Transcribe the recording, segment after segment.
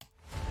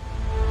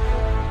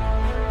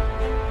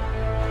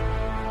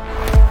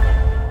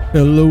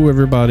Hello,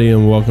 everybody,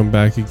 and welcome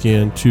back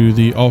again to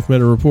the Off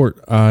Meta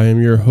Report. I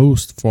am your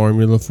host,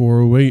 Formula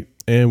 408,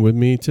 and with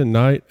me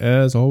tonight,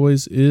 as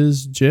always,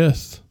 is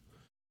Jeth.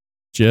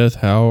 Jeth,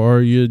 how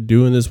are you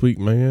doing this week,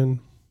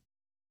 man?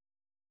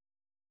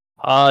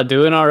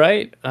 Doing all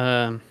right.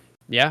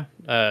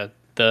 The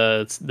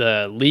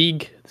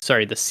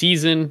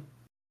season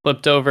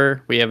flipped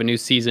over. We have a new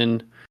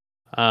season.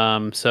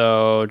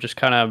 So just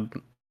kind of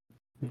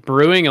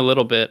brewing a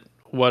little bit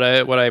what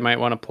I might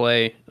want to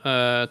play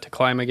to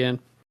climb again.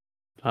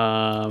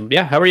 How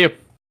are you?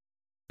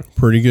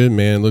 Pretty good,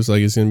 man. Looks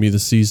like it's going to be the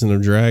season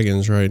of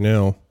dragons right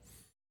now.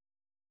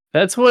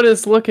 That's what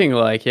it's looking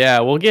like.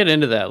 Yeah, we'll get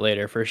into that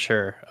later for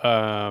sure.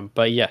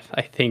 But yeah,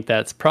 I think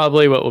that's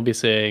probably what we'll be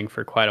seeing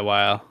for quite a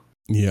while.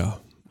 Yeah.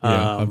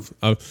 I've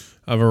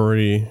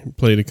already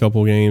played a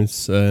couple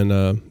games, and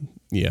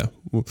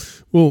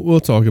we'll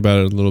talk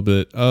about it a little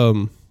bit.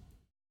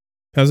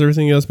 How's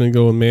everything else been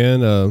going,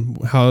 man?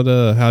 How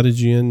did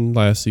you end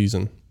last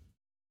season?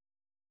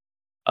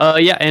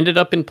 Ended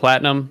up in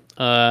platinum.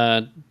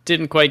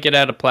 Didn't quite get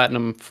out of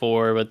platinum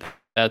 4, but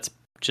that's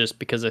just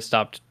because I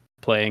stopped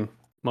playing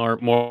more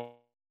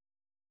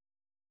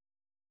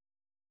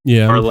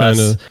Yeah, or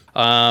less.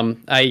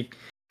 I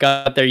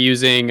got there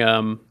using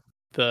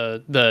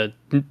the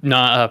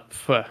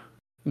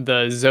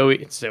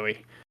Zoe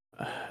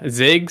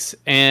Ziggs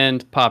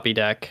and Poppy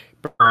deck,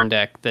 burn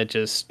deck that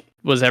just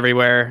was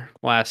everywhere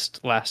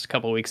last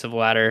couple weeks of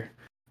ladder.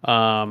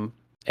 And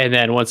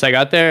then once I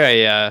got there,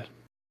 I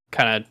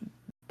kind of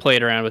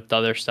played around with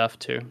other stuff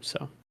too.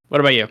 So,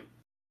 what about you?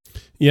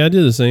 Yeah, I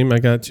did the same. I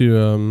got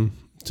to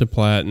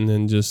plat and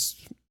then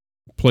just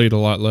played a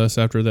lot less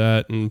after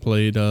that, and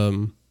played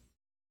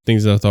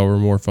things that I thought were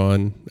more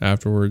fun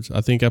afterwards.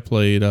 I think I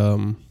played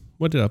I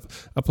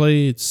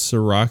played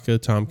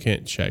Soraka Tom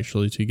Kench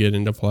actually to get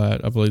into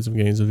plat. I played some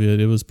games of it.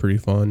 It was pretty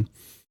fun.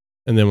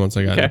 And then once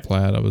I got into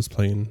plat, I was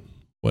playing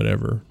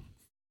whatever.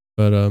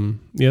 But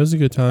it was a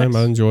good time.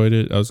 Nice. I enjoyed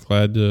it. I was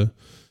glad to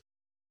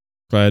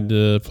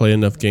play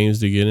enough games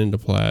to get into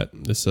plat.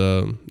 It's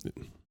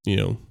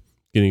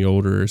getting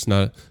older, it's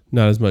not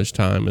as much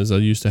time as I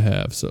used to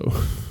have, so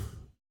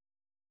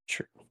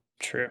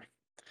True.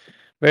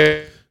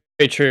 Very,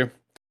 very true.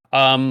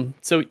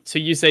 So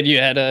you said you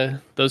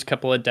had those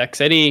couple of decks.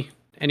 Any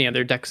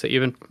other decks that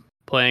you've been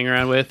playing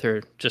around with,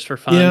 or just for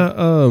fun? Yeah,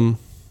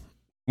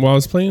 well, I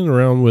was playing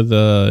around with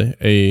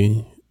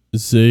a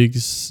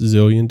Ziggs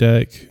Zillion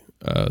deck,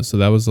 so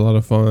that was a lot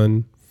of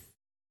fun.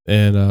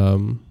 And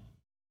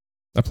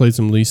I played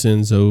some Lee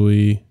Sin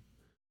Zoe,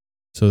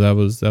 so that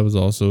was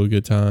also a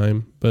good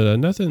time. But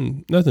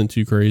nothing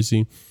too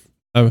crazy.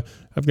 I've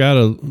got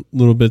a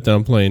little bit that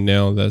I'm playing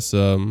now that's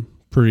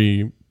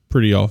pretty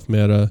off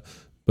meta,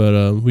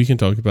 but we can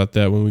talk about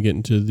that when we get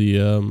into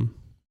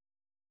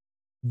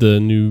the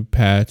new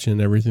patch and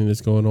everything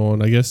that's going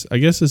on. I guess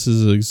this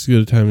is as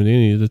good a time as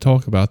any to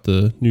talk about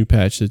the new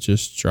patch that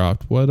just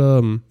dropped.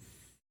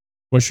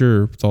 What's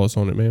your thoughts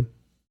on it, man?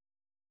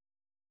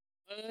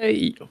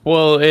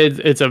 Well,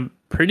 it's a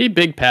pretty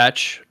big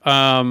patch.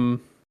 I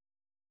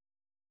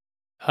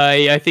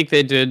think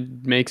they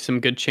did make some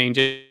good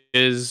changes.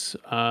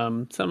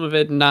 Some of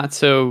it not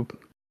so.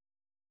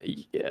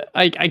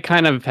 I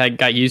kind of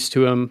got used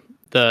to them.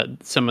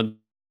 Some of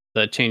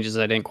the changes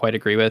I didn't quite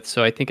agree with.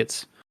 So I think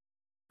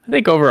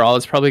overall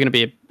it's probably going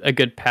to be a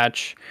good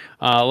patch.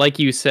 Like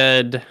you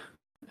said,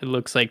 it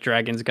looks like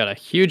Dragons got a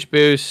huge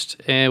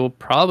boost, and we'll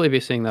probably be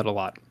seeing that a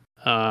lot.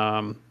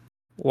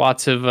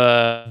 Lots of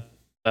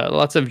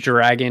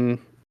Dragon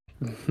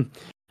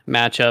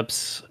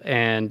matchups,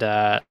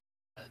 and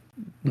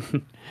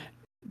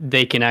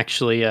they can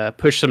actually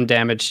push some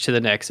damage to the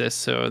Nexus.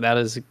 So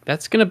that's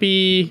gonna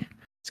be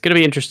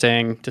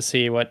interesting to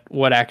see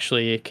what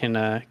actually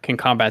can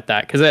combat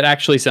that, because it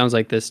actually sounds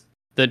like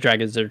the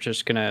Dragons are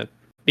just gonna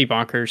be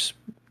bonkers,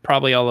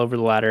 probably all over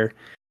the ladder,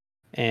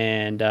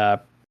 and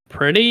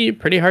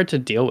pretty hard to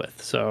deal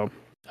with. So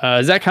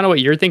is that kind of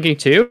what you're thinking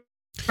too,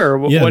 or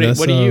what's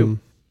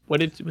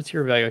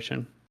your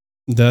evaluation?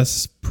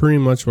 That's pretty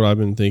much what I've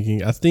been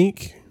thinking. I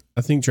think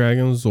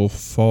Dragons will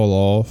fall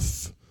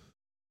off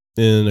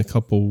in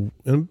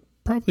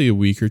probably a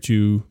week or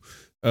two,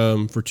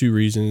 for two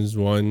reasons.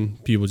 One,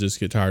 people just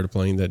get tired of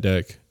playing that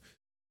deck.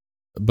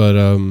 But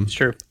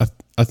sure.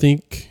 I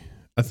think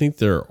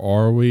there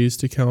are ways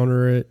to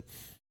counter it.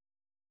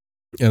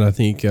 And I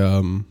think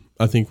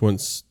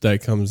once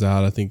that comes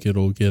out, I think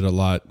it'll get a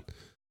lot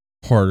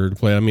harder to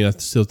play. I mean, I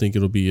still think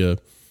it'll be a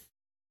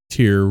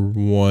tier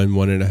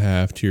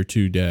 1.5, tier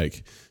 2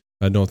 deck.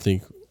 I don't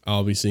think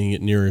I'll be seeing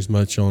it near as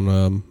much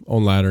on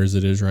ladder as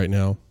it is right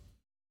now.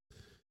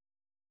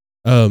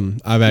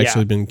 I've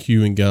actually been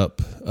queuing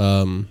up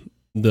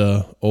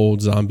the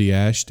old Zombie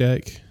Ash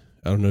deck.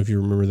 I don't know if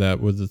you remember that,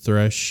 with the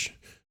Thresh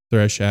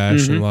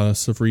Ash and a lot of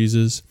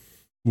Safreezes,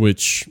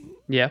 which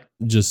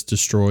just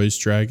destroys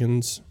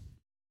dragons.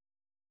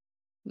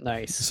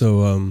 Nice.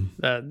 So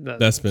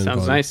that's been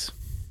sounds fun. Nice.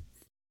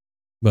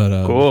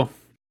 But cool.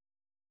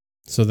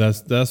 So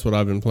that's what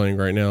I've been playing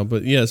right now.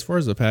 But yeah, as far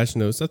as the patch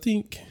notes, I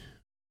think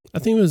I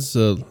think it was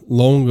a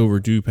long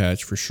overdue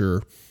patch for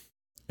sure.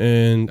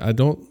 And I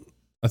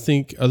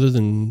think other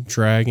than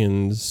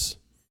dragons,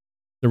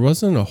 there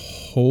wasn't a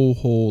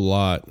whole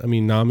lot. I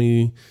mean,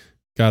 Nami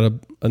got a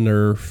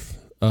nerf.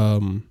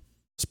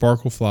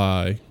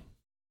 Sparklefly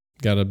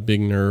got a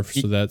big nerf,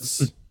 so that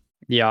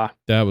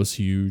was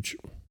huge.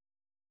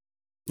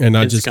 And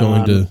not just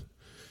the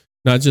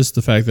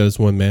fact that it's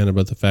 1 mana,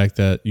 but the fact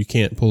that you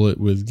can't pull it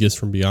with Gifts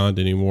from Beyond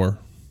anymore.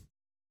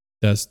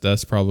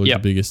 That's probably the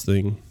biggest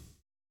thing.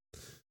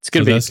 It's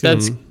gonna be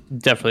that's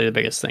definitely the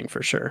biggest thing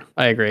for sure.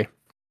 I agree.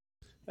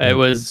 It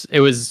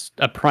was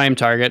a prime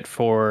target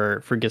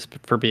for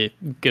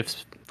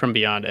Gifts from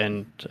Beyond,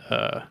 and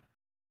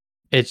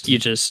it's you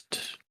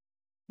just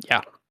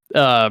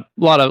a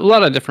lot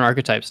of different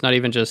archetypes, not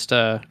even just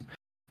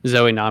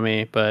Zoe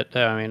Nami, but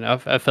I mean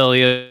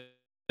Aphelios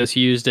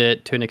used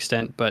it to an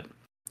extent, but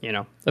you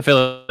know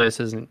Aphelios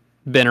hasn't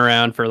been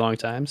around for a long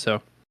time,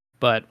 so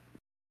but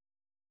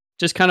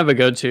just kind of a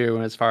go-to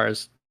as far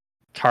as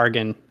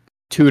Targon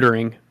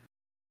tutoring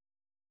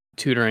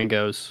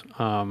goes.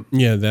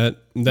 That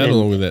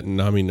along with that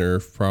Nami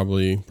nerf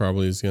probably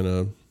is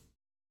gonna.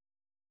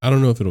 I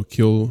don't know if it'll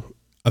kill.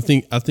 I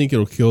think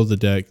it'll kill the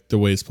deck the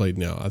way it's played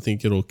now. I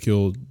think it'll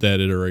kill that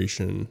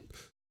iteration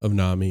of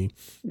Nami.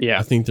 Yeah,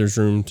 I think there's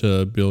room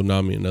to build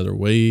Nami in other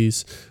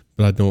ways,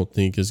 but I don't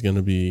think it's going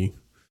to be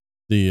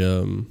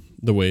the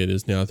way it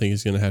is now. I think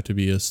it's going to have to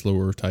be a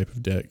slower type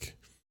of deck,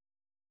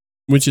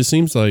 which it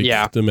seems like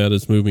the meta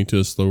is moving to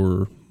a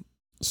slower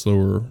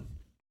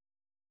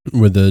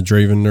with the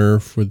Draven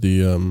nerf, with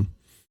the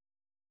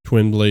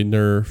Twin Blade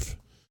nerf,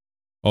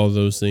 all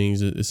those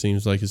things. It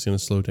seems like it's going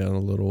to slow down a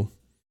little.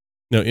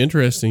 Now,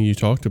 interesting, you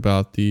talked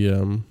about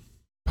the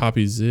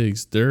Poppy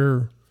Ziggs.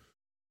 There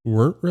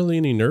weren't really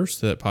any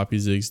nerfs to that Poppy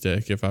Ziggs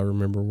deck, if I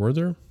remember, were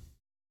there?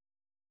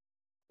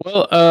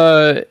 Well,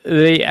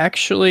 they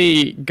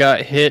actually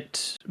got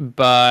hit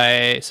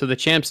by... So the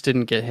champs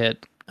didn't get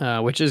hit,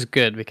 which is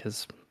good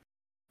because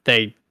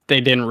they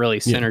didn't really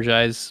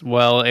synergize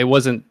well. It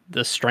wasn't...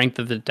 The strength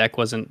of the deck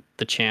wasn't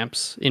the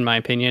champs, in my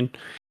opinion.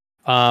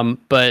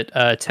 But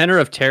Tenor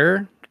of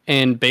Terror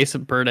and Base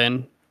of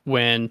Burden,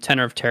 when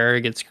Tenor of Terror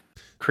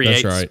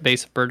creates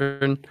Base of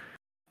Burden,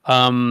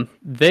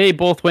 they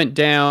both went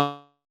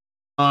down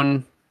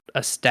on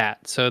a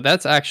stat. So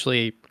that's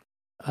actually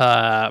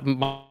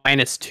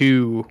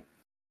 -2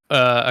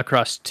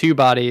 across 2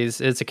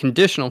 bodies. It's a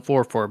conditional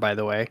 4/4, by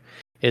the way.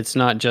 It's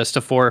not just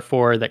a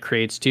 4/4 that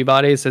creates 2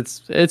 bodies.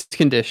 It's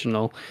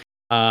conditional.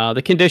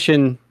 The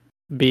condition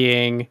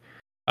being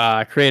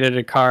created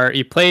a card.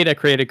 You played a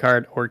created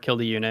card or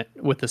killed a unit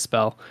with the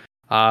spell.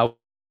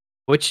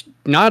 Which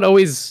not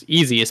always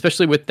easy,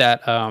 especially with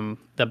that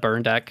the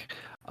burn deck.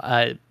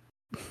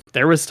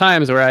 There was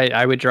times where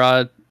I would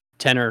draw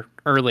Tenor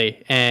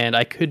early and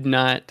I could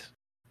not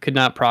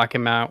proc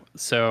him out.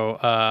 So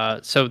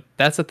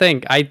that's the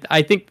thing.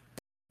 I think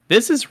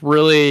this is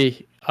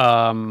really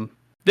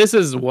this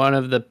is one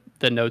of the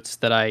notes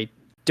that I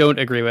don't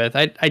agree with.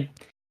 I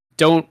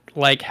don't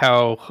like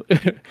how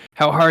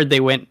how hard they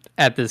went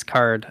at this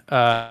card.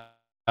 Not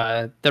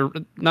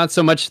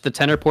so much the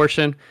Tenor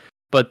portion,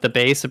 but the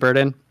Base of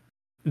Burden.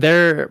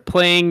 They're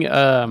playing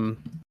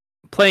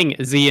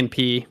Z and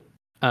P,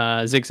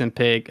 Ziggs and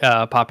Pig,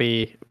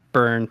 Poppy,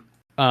 Burn.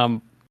 There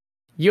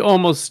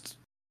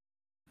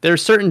are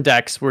certain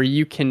decks where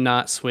you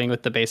cannot swing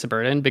with the Base of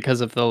Burden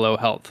because of the low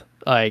health.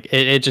 Like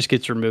it just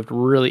gets removed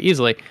really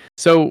easily.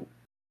 So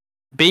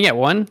being at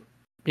 1,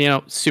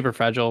 super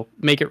fragile.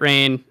 Make it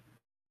rain.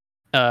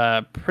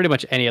 Pretty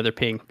much any other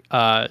ping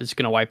is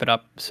going to wipe it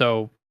up.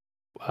 So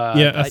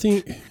I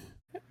think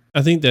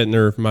that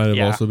nerf might have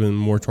also been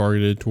more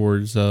targeted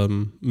towards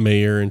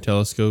Mayor and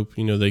Telescope.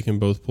 They can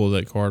both pull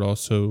that card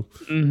also.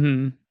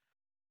 Mm-hmm.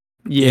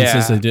 Yeah, and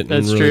since they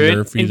didn't really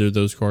nerf either of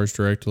those cards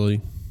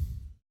directly.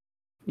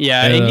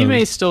 Yeah, and you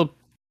may still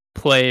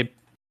play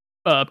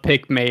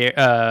pick Mayor,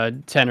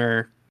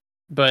 Tenor,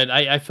 but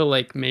I feel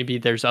like maybe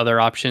there's other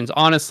options.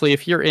 Honestly,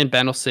 if you're in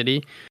Bandle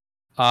City,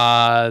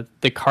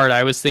 the card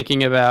I was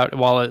thinking about,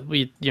 while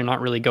you're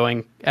not really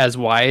going as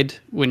wide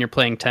when you're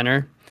playing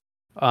Tenor,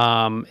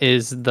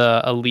 is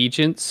the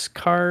Allegiance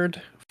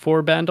card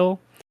for Bandle.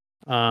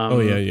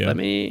 Let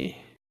me...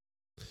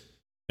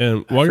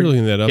 And while you're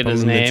looking that up, I'm going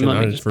to mention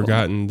I've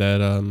forgotten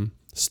that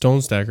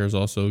Stone Stacker's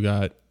also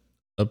got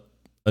a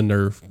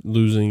nerf,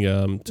 losing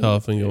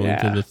Tough and going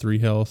to the 3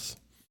 health.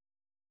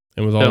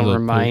 And with all the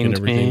poke and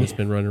everything that's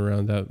been running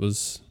around, that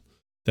was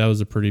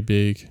a pretty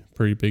big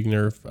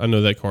nerf. I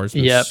know that card's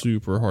been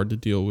super hard to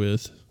deal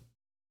with.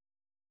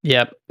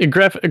 Yep. A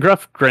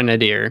Gruff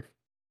Grenadier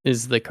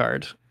is the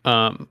card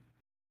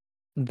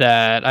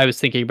that I was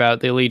thinking about.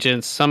 The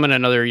Allegiance, summon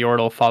another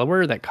Yordle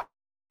follower that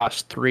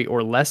costs 3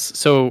 or less.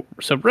 So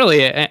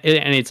really,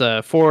 and it's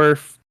a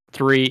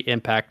 4/3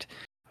 impact.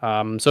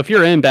 So if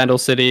you're in Bandle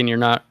City and you're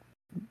not,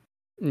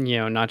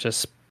 not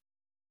just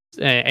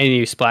and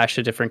you splash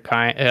a different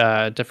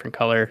different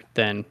color,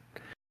 then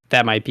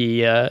that might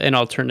be an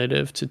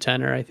alternative to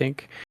Tenor, I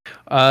think.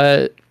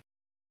 The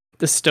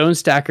Stone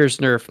Stackers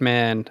nerf,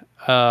 man.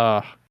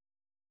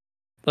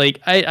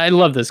 Like I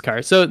love this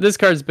card. So this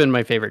card's been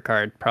my favorite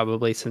card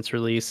probably since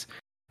release.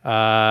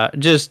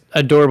 Just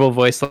adorable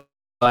voice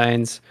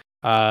lines,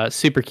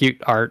 super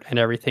cute art and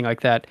everything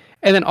like that.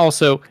 And then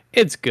also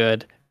it's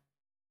good.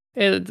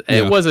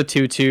 It was a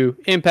 2/2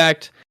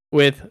 impact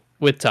with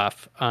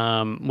tough,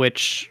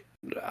 which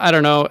I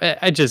don't know.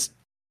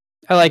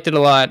 I liked it a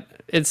lot.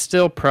 It's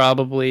still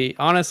probably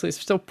honestly it's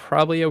still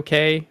probably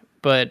okay,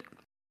 but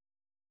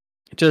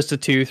just a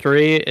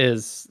 2/3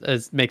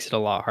 is makes it a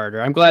lot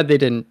harder. I'm glad they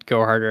didn't go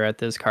harder at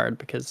this card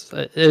because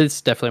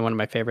it's definitely one of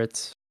my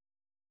favorites.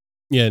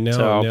 Yeah, now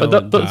So, now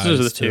but it those are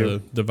the dies two.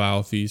 to the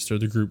Vile Feast or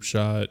the group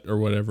shot or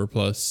whatever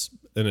plus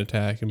an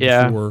attack. And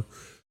Yeah.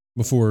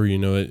 before you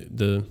know it,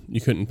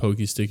 you couldn't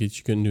pokey stick it.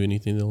 You couldn't do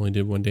anything. They only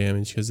did 1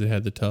 damage because it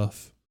had the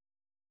tough.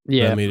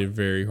 Yeah. That made it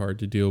very hard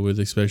to deal with,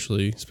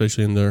 especially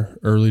in the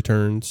early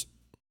turns.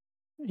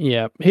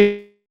 Yeah.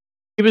 He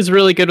was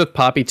really good with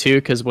Poppy too,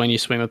 because when you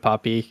swing with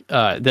Poppy,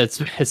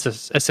 it's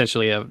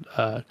essentially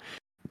a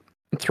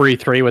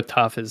 3/3 with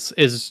tough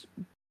is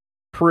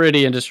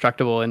pretty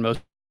indestructible in most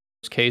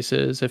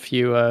cases if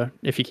you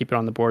keep it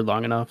on the board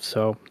long enough.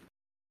 So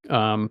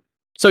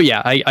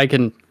yeah, I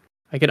can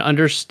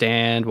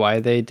understand why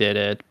they did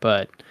it,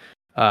 but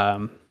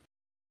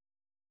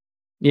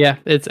yeah,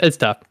 it's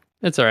tough.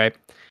 It's all right.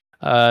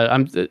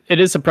 It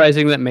is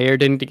surprising that Mayor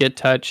didn't get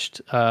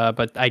touched,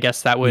 but I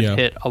guess that would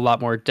hit a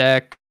lot more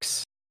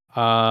decks.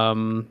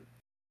 The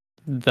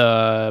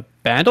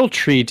Bandle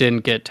Tree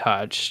didn't get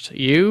touched.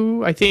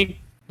 I think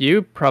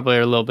you probably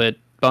are a little bit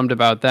bummed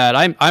about that.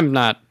 I'm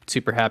not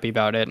super happy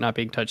about it not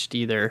being touched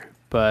either,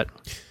 but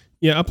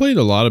yeah, I played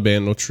a lot of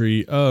Bandle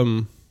Tree.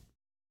 I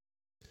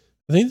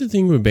think the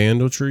thing with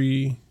Bandle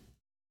Tree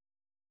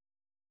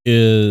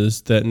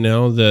is that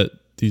now that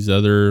these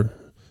other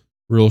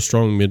real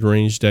strong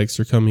mid-range decks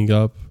are coming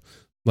up,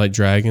 like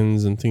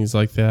dragons and things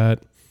like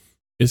that,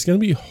 it's going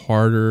to be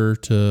harder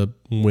to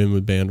win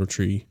with Bandle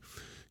Tree.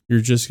 You're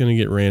just going to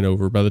get ran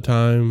over. By the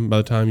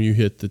time you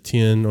hit the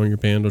 10 on your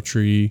Bandle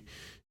Tree,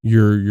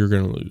 you're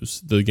going to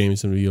lose. The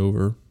game's going to be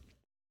over.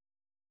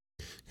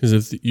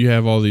 Because if you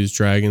have all these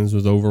dragons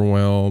with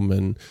Overwhelm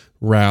and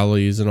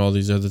rallies and all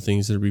these other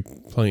things that are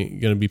going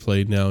to be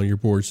played now, your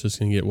board's just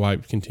going to get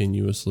wiped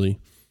continuously.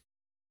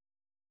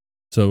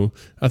 So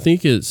I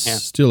think it's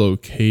still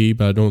okay,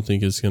 but I don't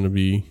think it's going to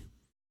be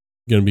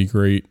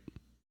great.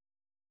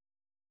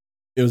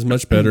 It was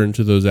much better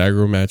into those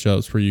aggro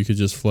matchups where you could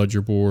just flood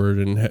your board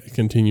and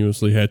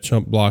continuously had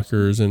chump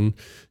blockers, and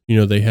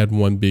they had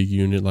one big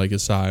unit like a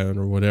Scion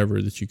or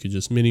whatever that you could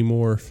just mini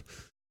morph.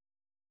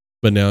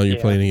 But now you're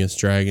playing against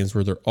dragons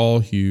where they're all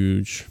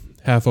huge.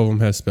 Half of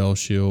them have spell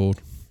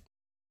shield,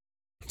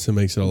 so it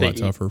makes it a lot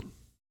tougher.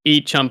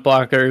 Eat chump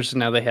blockers.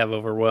 Now they have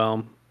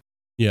Overwhelm.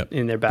 Yep.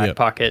 In their back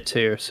pocket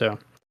too. So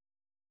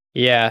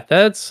yeah,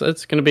 that's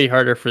going to be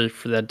harder for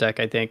that deck,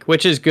 I think,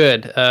 which is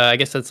good. I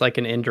guess that's like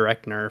an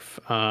indirect nerf.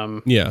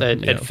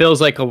 It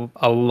feels like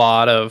a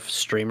lot of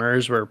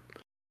streamers were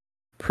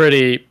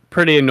pretty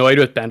annoyed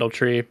with Bandle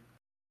Tree,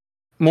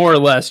 more or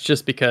less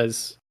just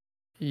because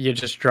you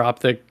just drop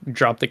the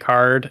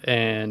card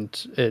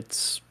and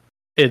it's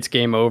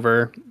game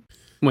over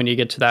when you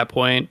get to that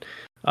point.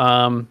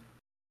 I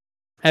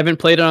haven't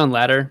played it on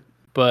ladder,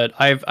 but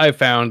I've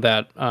found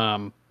that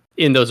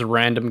in those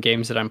random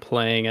games that I'm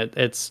playing,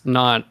 it's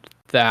not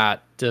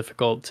that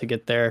difficult to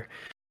get there.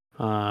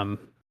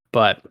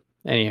 But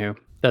anywho,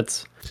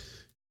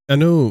 I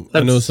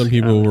know some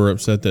people were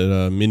upset that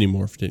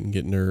Minimorph didn't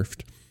get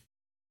nerfed.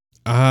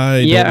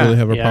 I don't really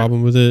have a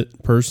problem with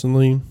it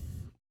personally,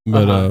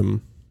 but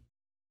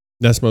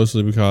that's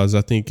mostly because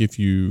I think if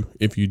you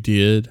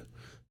did,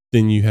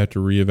 then you have to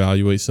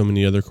reevaluate so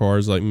many other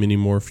cards. Like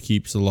Minimorph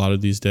keeps a lot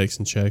of these decks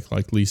in check,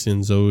 like Lee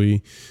Sin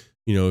Zoe.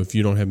 If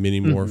you don't have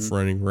Minimorph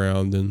running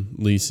around, then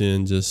Lee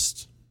Sin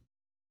just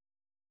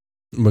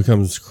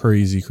becomes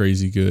crazy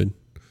good,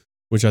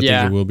 which I think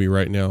it will be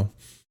right now.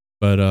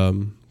 But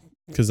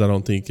because I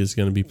don't think it's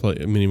going to be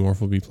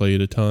Minimorph will be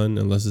played a ton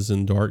unless it's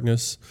in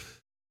darkness.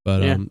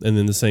 But and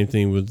then the same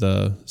thing with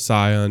the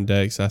Scion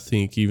decks. I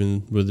think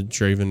even with the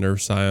Draven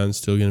Nerf Scion,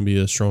 still going to be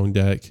a strong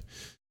deck.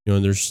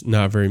 And there's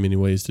not very many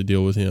ways to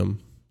deal with him.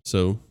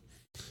 So,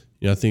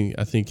 I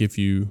think if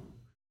you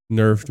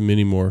nerfed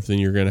Minimorph, then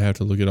you're going to have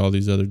to look at all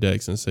these other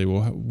decks and say,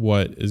 well,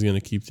 what is going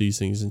to keep these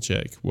things in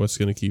check? What's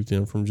going to keep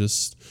them from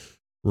just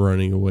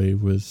running away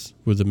with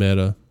the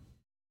meta?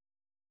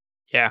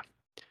 Yeah.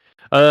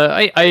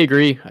 I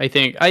agree. I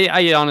think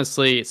I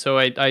honestly, so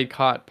I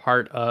caught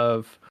part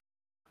of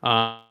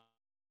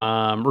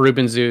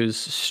Ruben Zoo's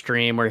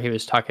stream where he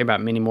was talking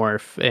about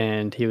Minimorph,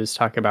 and he was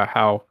talking about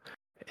how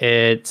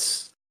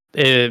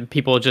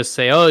people just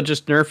say, oh,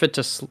 just nerf it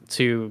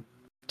to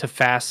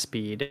fast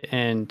speed,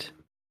 and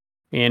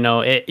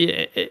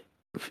it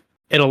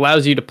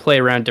allows you to play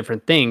around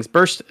different things.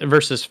 Burst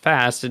versus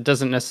fast, it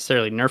doesn't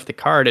necessarily nerf the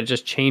card, it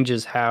just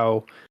changes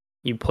how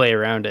you play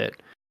around it.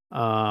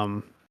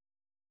 And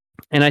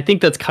I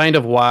think that's kind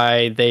of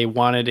why they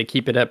wanted to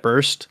keep it at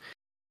burst,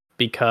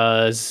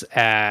 because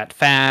at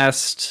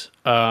fast,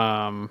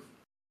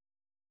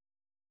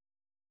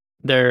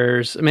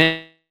 there's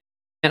man,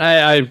 and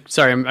I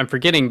sorry, I'm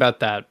forgetting about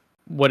that.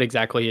 What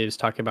exactly he was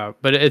talking about,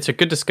 but it's a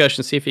good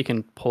discussion. See if you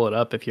can pull it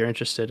up if you're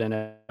interested in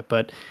it.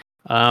 But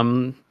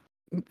um,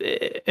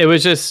 it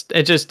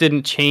just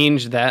didn't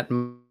change that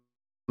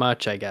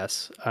much, I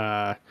guess.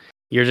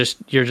 You're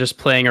just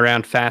playing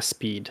around fast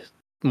speed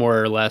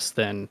more or less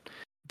than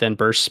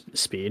burst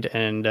speed,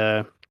 and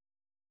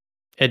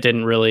it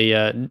didn't really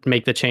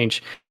make the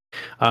change.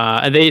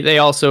 They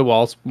also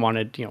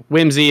wanted,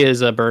 Whimsy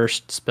is a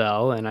burst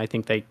spell, and I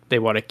think they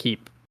want to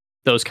keep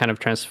those kind of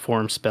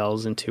transform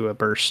spells into a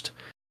burst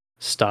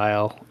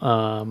style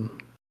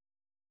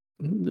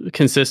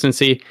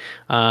consistency,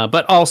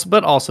 but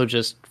also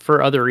just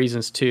for other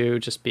reasons too,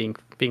 just being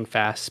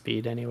fast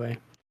speed anyway.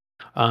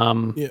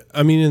 Yeah,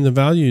 I mean, and the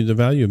value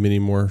of mini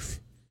morph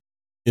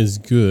is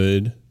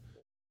good,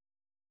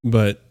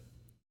 but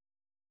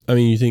I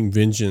mean, you think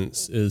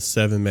Vengeance is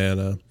 7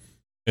 mana,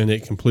 and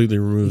it completely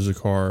removes a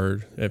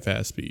card at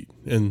fast speed,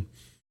 and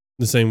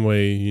the same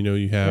way,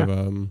 you have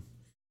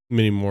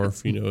mini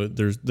morph.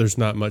 There's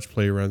not much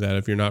play around that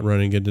if you're not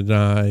running a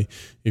deny,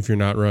 if you're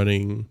not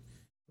running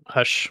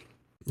Hush.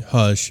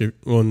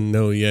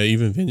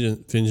 Even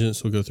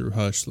Vengeance will go through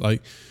Hush.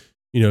 Like,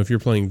 if you're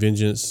playing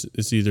Vengeance,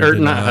 it's either or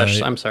deny, not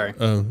Hush. I'm sorry.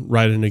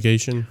 Rite of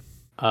Negation.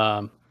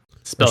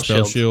 Spell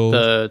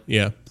shield.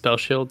 Spell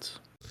shields.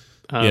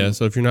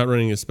 So if you're not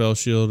running a spell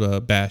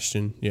shield,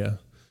 Bastion. Yeah,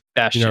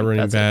 Bastion. You're not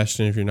running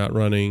Bastion if you're not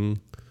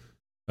running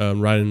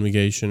Rite of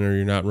Negation, or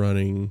you're not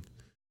running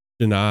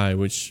Deny,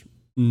 which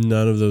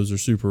none of those are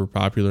super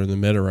popular in the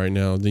meta right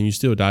now. Then you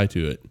still die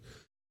to it.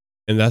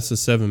 And that's a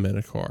 7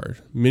 mana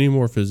card. Mini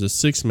Morph is a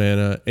 6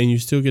 mana, and you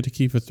still get to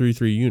keep a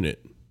 3/3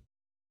 unit.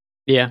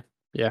 Yeah.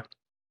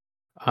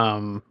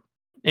 And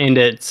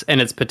it's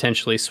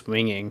potentially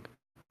swinging.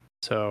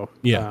 So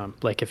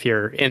like if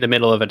you're in the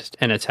middle of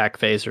an attack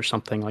phase or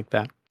something like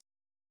that.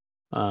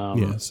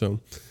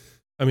 So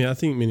I mean, I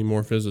think Mini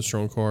Morph is a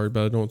strong card,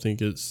 but I don't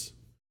think it's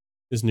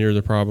near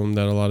the problem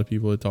that a lot of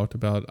people had talked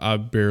about. I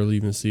barely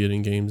even see it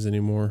in games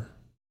anymore.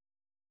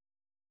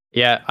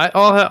 Yeah,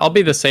 I'll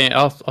be the same.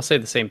 I'll say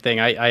the same thing.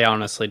 I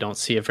honestly don't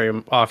see it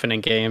very often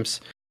in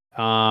games.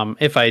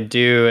 If I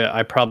do,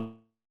 I probably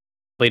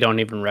don't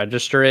even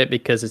register it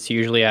because it's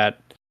usually at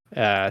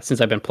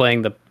since I've been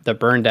playing the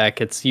burn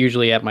deck, it's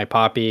usually at my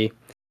Poppy,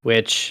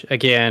 which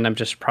again I'm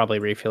just probably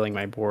refilling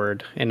my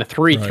board. And a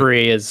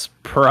 3/3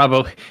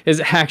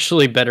 is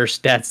actually better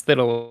stats than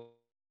a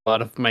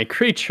lot of my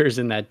creatures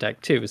in that deck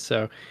too.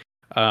 So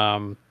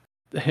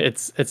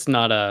it's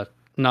not a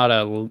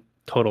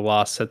total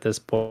loss at this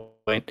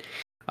point.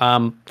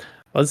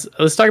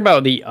 Let's talk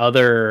about the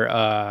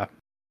other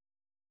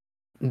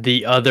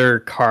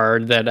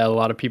card that a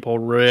lot of people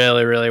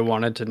really, really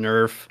wanted to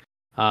nerf.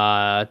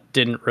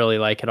 Didn't really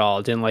like at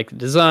all. Didn't like the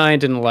design.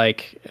 Didn't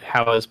like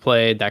how it was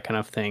played. That kind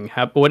of thing.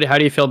 How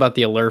do you feel about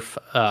the aloof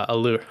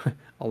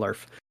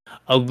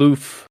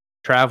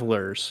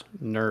travelers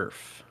nerf?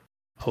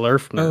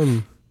 Aloof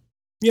nerf.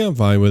 Yeah, I'm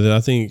fine with it.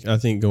 I think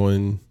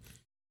going.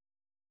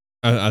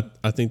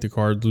 I think the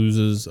card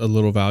loses a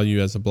little value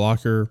as a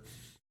blocker,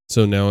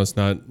 so now it's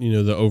not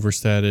the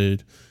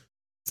overstated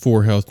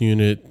 4 health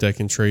unit that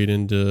can trade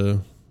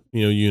into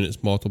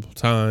units multiple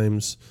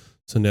times.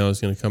 So now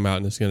it's going to come out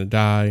and it's going to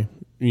die,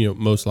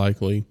 most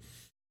likely,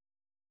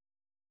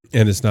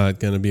 and it's not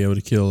going to be able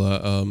to kill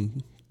a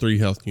 3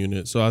 health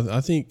unit. So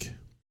I think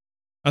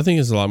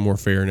it's a lot more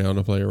fair now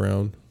to play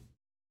around.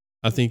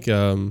 I think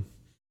a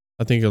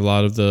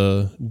lot of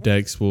the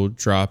decks will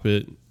drop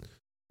it,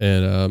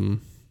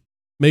 and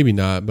maybe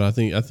not, but I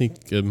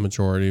think a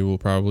majority will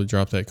probably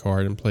drop that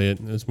card and play it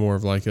as more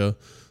of like a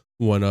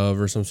one of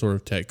or some sort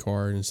of tech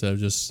card instead of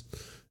just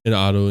an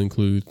auto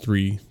include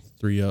three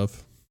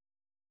of.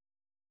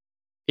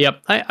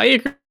 Yep, I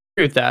agree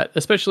with that,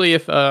 especially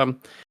if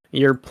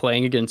you're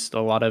playing against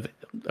a lot of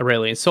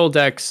Aurelion Soul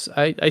decks.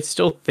 I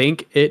still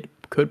think it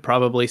could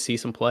probably see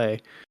some play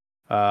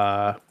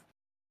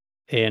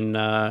in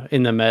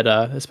the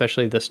meta,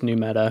 especially this new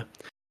meta.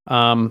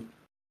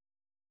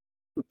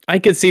 I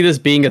could see this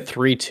being a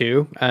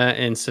 3/2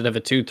 instead of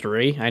a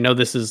 2/3. I know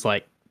this is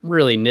like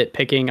really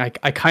nitpicking.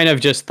 I kind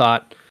of just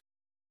thought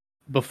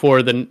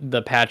before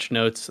the patch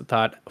notes,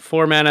 thought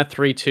 4 mana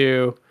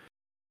 3/2.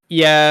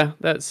 Yeah,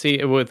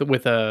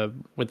 with a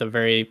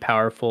very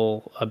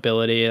powerful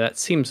ability, that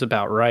seems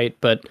about right.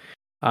 But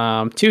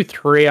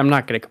 2/3, I'm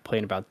not going to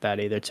complain about that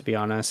either. To be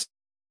honest,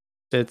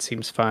 it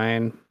seems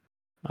fine.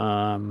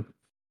 Yeah.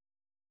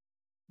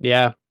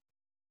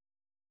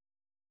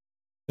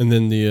 And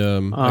then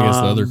I guess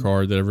the other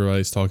card that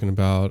everybody's talking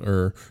about,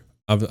 or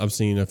I've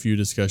seen a few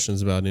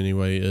discussions about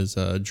anyway, is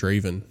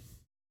Draven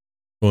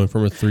going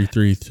from a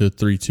 3/3 to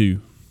 3/2.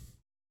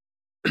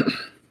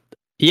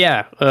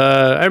 Yeah,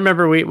 I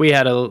remember we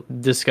had a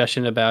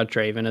discussion about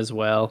Draven as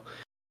well.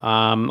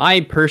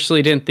 I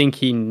personally didn't think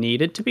he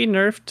needed to be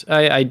nerfed.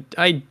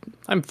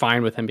 I'm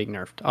fine with him being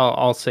nerfed.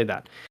 I'll say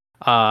that.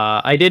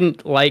 I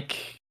didn't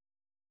like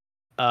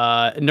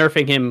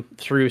nerfing him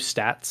through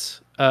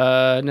stats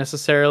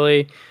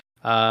necessarily,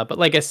 but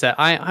like I said,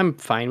 I'm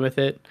fine with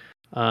it.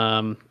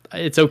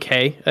 It's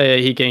okay.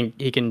 He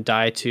can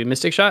die to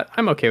Mystic Shot.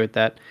 I'm okay with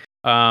that.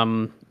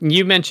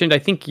 You mentioned, I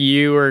think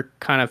you were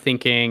kind of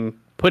thinking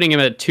putting him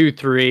at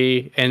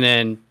 2-3 and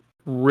then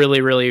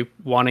really, really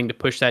wanting to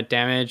push that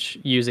damage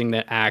using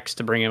the axe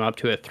to bring him up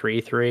to a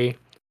 3-3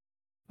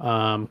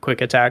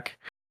 quick attack.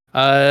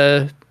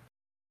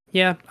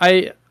 Yeah,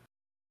 I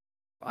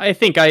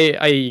think I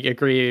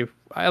agree.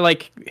 I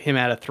like him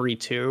at a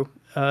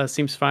 3-2.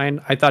 Seems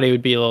fine. I thought he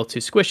would be a little too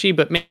squishy,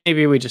 but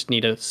maybe we just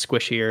need a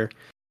squishier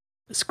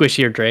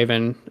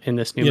Draven in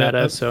this new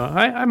meta. So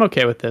I'm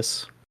okay with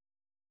this.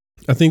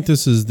 I think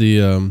this is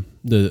the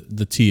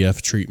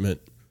TF treatment.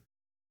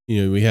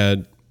 You know, we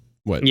had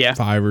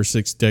 5 or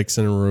 6 decks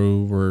in a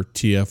row where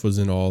TF was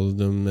in all of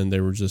them, and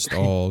they were just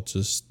all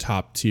just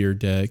top tier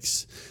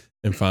decks.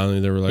 And finally,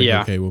 they were like,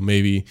 okay, well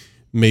maybe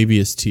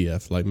it's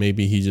TF. Like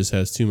maybe he just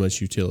has too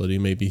much utility.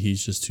 Maybe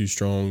he's just too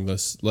strong.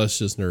 Let's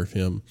just nerf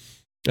him.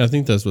 I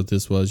think that's what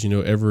this was. You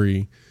know,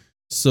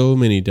 so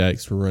many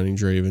decks were running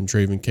Draven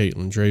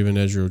Caitlyn, Draven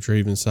Ezreal,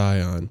 Draven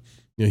Sion.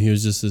 You know, he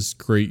was just this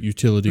great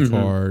utility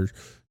card,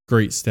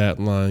 great stat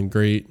line,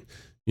 great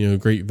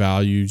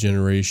value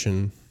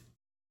generation.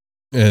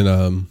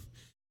 And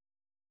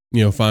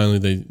you know,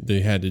 finally they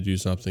had to do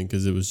something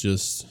because it was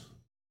just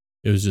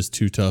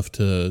too tough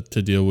to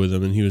deal with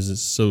him, and he was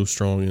just so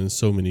strong in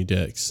so many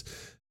decks.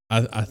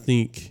 I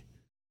think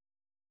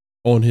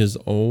on his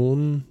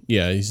own,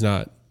 he's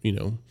not, he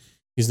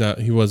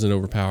wasn't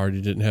overpowered.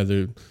 He didn't have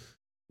the,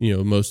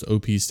 most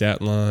OP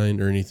stat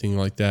line or anything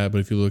like that. But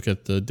if you look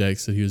at the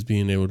decks that he was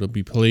being able to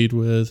be played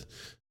with,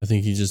 I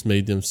think he just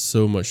made them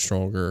so much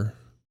stronger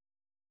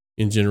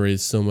and generated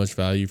so much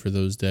value for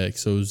those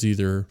decks. So it was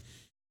either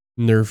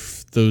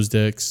nerf those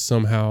decks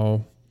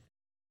somehow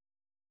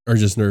or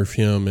just nerf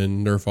him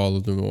and nerf all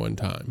of them at one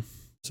time.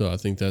 So I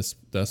think that's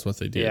what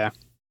they did.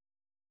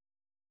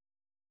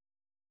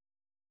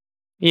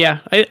 Yeah,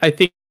 I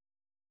think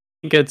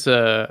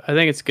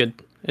it's good.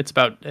 It's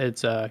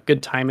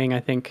good timing. I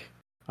think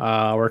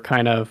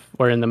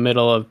we're in the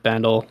middle of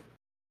Bandle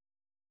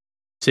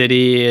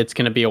City. It's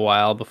going to be a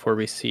while before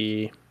we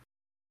see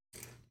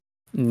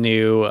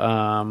new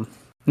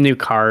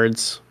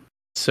cards.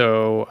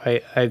 So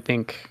I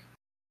think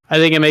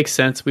it makes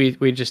sense.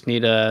 We just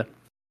need a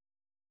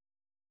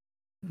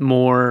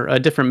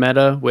different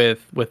meta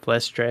with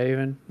less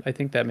Draven. I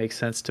think that makes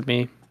sense to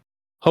me.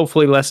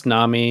 Hopefully less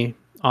Nami.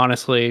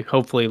 Honestly,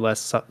 hopefully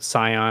less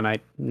Sion.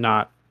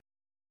 Not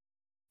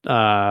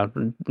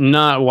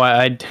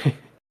why I.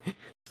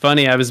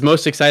 Funny, I was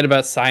most excited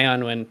about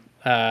Sion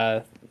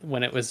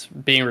when it was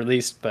being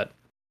released, but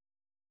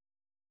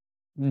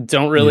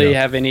don't really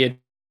have any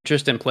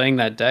interest in playing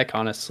that deck,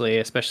 honestly,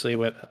 especially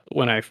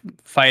when I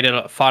fought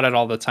it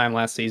all the time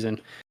last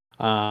season.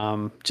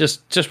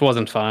 Just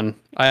wasn't fun.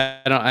 I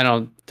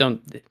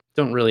don't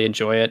really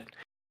enjoy it.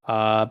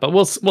 But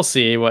we'll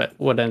see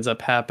what ends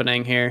up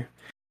happening here.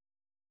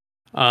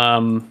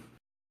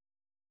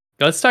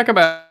 Let's talk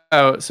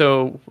about,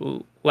 so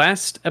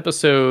last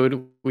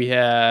episode we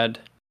had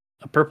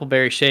a purple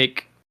berry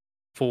shake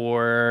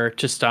for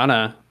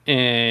Tristana,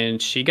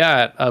 and she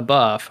got a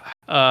buff.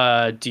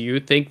 Do you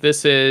think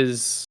this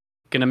is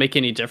gonna make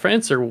any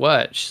difference or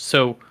what?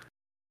 So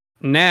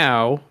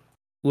now,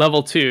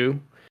 level 2,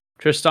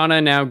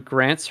 Tristana now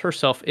grants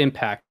herself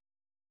impact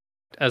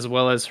as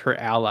well as her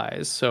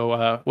allies.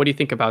 So what do you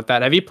think about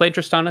that? Have you played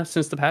Tristana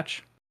since the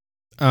patch?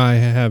 I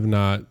have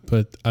not,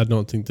 but I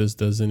don't think this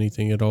does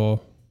anything at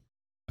all.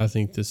 I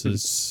think this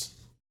is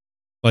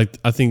like,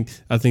 I think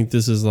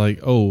this is like,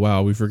 oh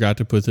wow, we forgot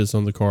to put this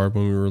on the card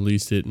when we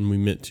released it, and we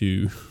meant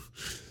to.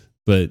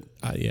 But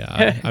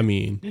I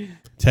mean,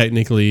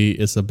 technically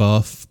it's a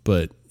buff,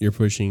 but you're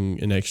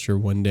pushing an extra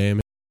 1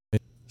 damage,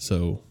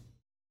 so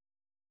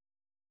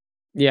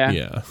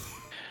yeah,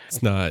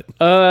 it's not.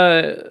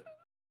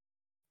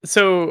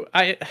 So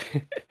I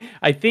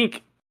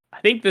think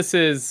this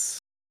is.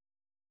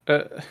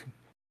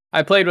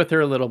 I played with her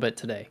a little bit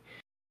today.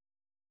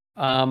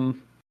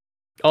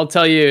 I'll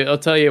tell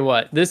you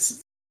what,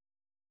 this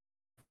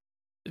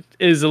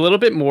is a little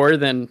bit more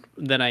than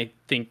I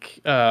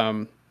think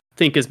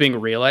is being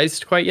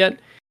realized quite yet.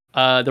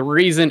 The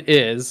reason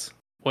is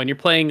when you're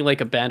playing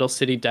like a Bandle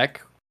City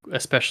deck,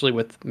 especially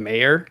with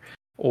Mayor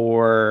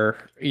or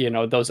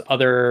those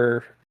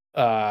other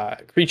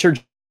creature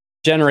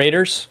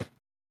generators,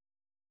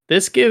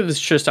 this gives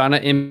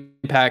Tristana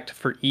impact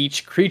for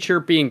each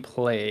creature being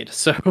played.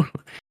 So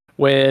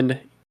when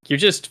you're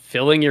just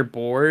filling your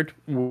board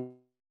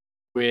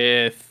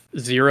with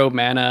 0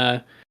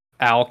 mana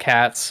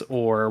Owlcats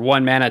or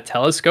 1 mana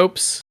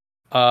Telescopes,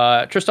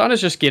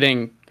 Tristana's just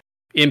getting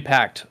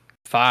impact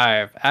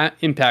 5,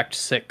 impact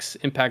 6,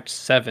 impact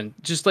 7,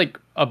 just like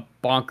a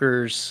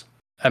bonkers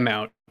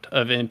amount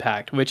of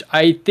impact, which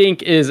I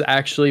think is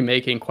actually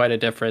making quite a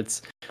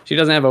difference. She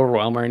doesn't have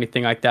Overwhelm or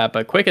anything like that,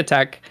 but Quick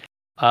Attack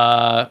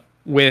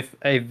with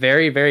a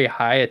very, very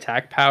high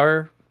attack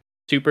power,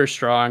 super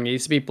strong,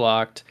 needs to be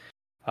blocked.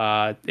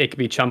 It could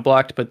be chump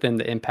blocked, but then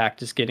the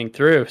impact is getting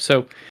through.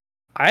 So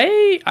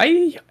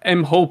I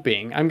am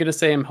hoping. I'm gonna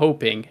say I'm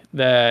hoping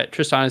that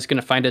Tristana is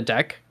gonna find a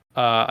deck.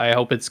 I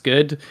hope it's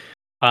good.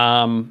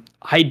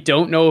 I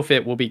don't know if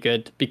it will be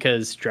good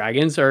because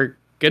dragons are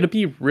gonna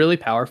be really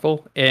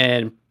powerful,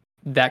 and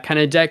that kind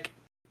of deck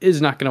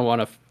is not gonna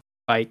want to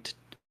fight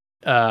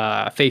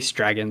face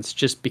dragons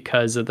just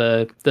because of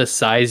the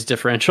size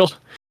differential.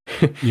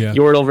 Yeah.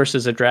 Yordle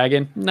versus a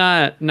dragon,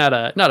 not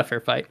a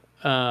fair fight.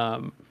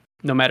 No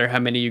matter how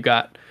many you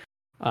got.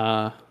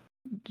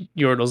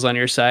 Yordle's on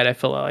your side. I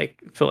feel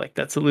like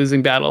that's a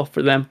losing battle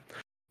for them.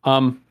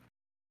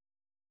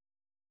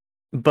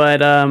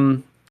 But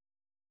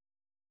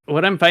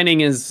what I'm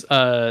finding is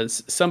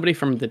somebody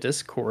from the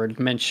Discord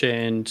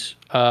mentioned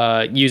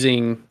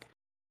using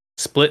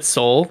Split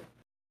Soul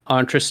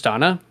on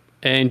Tristana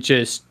and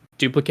just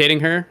duplicating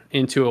her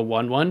into a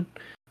 1/1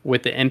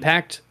 with the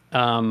impact.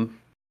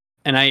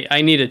 And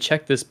I need to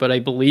check this, but I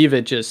believe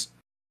it just,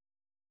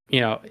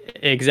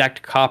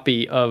 exact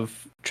copy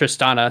of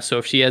Tristana. So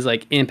if she has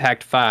like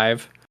impact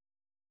 5,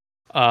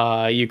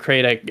 you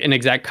create an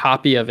exact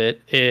copy of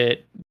it.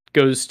 It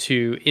goes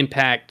to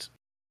impact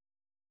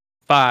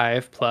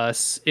 5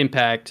 plus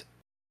impact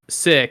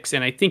 6,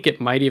 and I think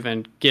it might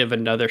even give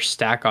another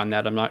stack on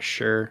that. I'm not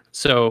sure.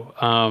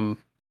 So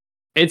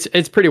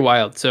it's pretty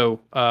wild. So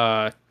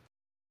that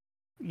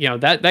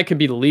could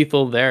be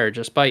lethal there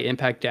just by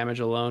impact damage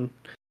alone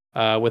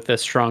with a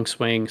strong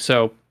swing.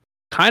 So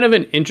kind of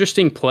an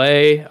interesting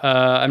play.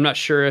 I'm not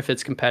sure if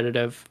it's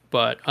competitive,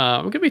 but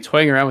I'm gonna be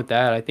toying around with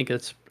that. I think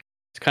it's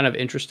kind of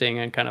interesting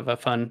and kind of a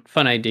fun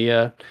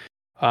idea.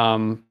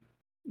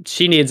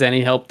 She needs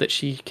any help that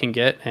she can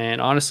get,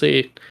 and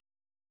honestly,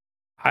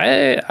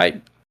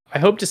 I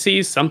hope to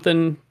see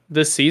something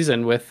this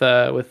season with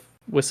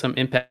some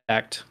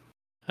impact.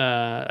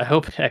 I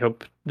hope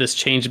this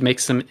change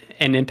makes an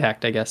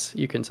impact, I guess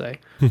you can say.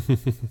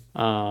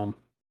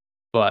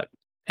 But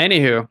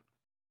anywho,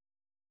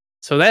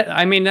 so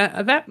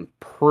that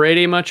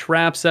pretty much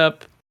wraps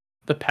up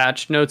the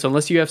patch notes.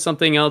 Unless you have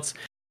something else,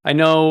 I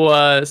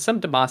know some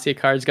Demacia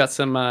cards got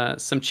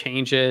some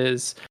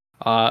changes.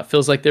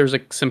 Feels like there's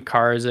some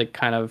cards that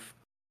kind of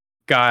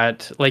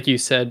got, like you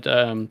said,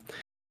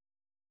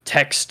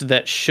 text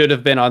that should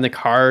have been on the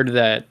card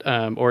that,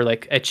 or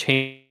like a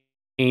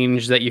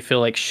change that you feel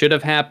like should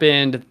have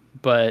happened,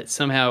 but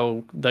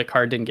somehow the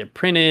card didn't get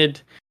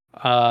printed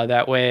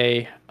that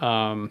way.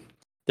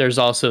 There's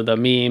also the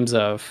memes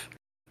of,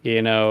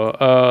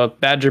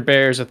 Badger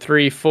Bear's a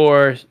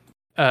 3/4,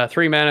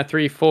 3 mana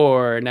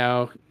 3/4.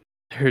 Now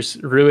there's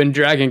Ruined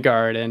Dragon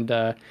Guard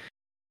and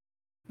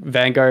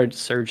Vanguard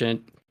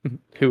Sergeant,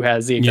 who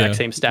has the exact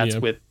same stats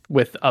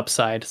with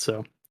upside.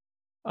 So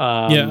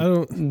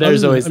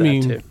there's always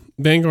that too.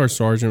 Vanguard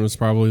Sergeant was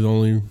probably the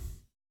only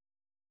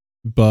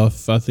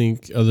buff, I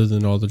think, other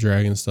than all the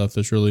dragon stuff,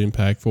 that's really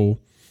impactful.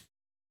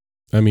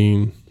 I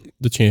mean,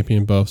 the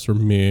champion buffs are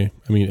meh.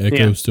 I mean,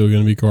 Echo's still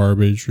going to be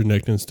garbage.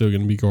 Renekton's still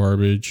going to be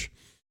garbage.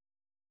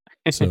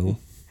 So,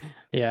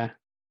 yeah.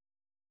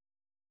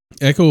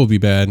 Echo will be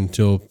bad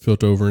until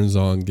Piltover and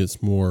Zon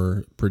gets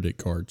more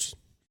predict cards.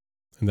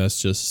 And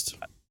that's just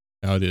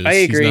how it is. I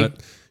agree.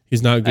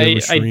 He's not good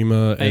with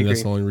Shurima, and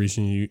that's the only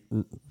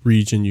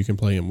region you can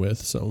play him with.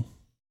 So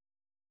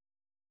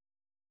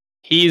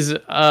he's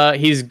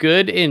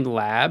good in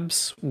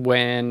labs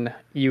when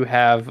you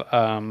have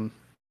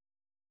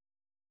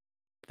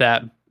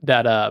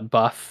that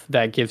buff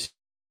that gives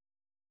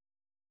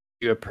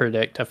you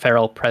a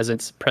feral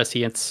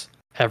prescience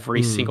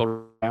every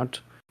single round.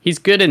 He's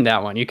good in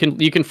that one. You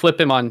can flip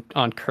him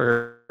on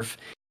curve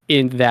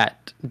in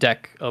that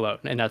deck alone,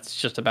 and that's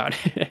just about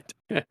it.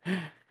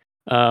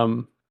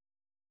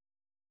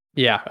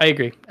 Yeah, I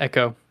agree.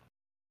 Echo.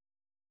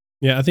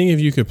 Yeah, I think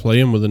if you could play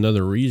him with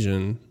another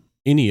region,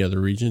 any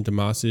other region,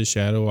 Demacia,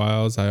 Shadow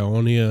Isles,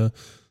 Ionia,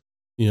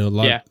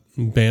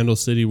 Bandle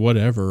City,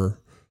 whatever,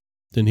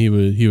 then he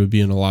would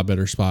be in a lot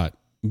better spot.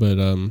 But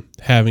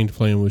having to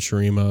play him with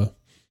Shurima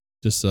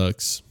just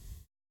sucks.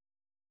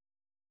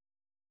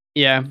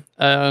 Yeah.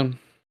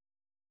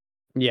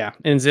 Yeah,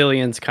 and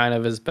Zilean's kind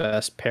of his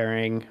best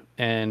pairing,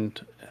 and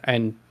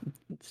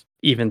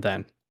even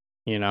then,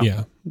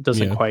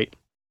 doesn't quite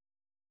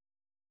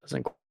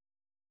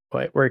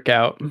work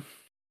out.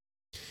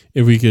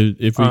 If we could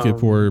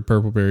pour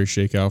Purple Berry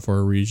Shakeout for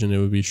a region, it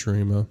would be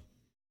Shurima.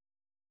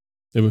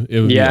 It would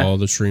be all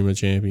the Shurima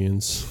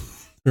champions.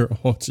 They're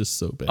all just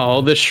so bad.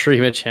 All the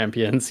Shurima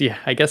champions, yeah,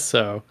 I guess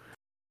so.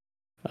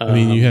 I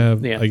mean, you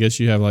have, I guess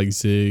you have like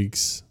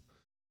Ziggs,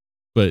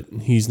 but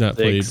he's not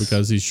played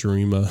because he's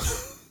Shurima.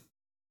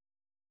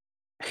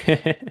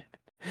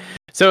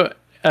 So,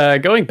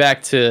 going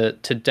back to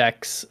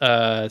decks,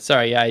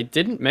 sorry, I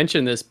didn't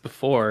mention this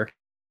before,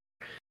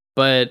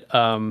 but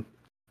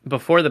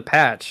before the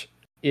patch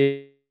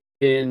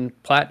in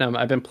Platinum,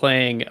 I've been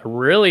playing a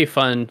really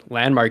fun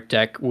landmark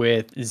deck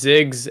with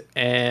Ziggs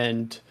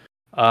and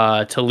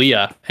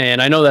Talia,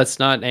 and I know that's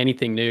not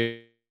anything new,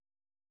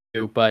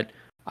 but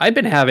I've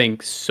been having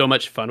so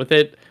much fun with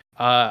it.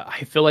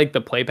 I feel like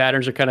the play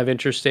patterns are kind of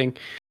interesting.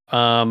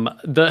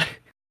 The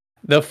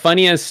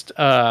funniest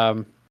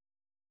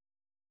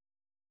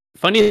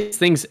funniest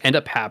things end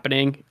up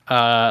happening.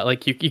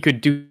 Like you could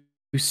do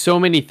so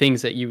many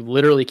things that you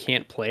literally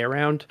can't play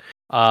around.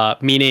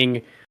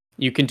 Meaning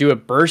you can do a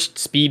burst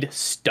speed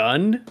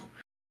stun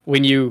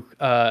when you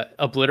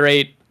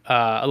obliterate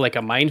like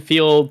a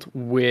minefield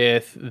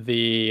with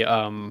the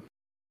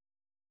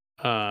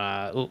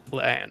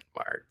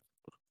landmark.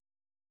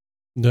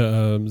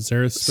 The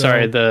Xerath spell?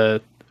 Sorry,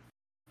 the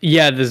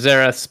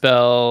Xerath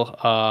spell.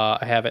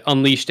 I have it,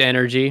 Unleashed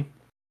Energy.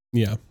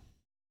 Yeah,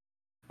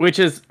 which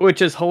is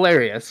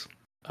hilarious.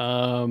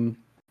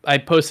 I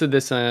posted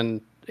this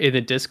in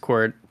the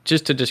Discord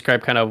just to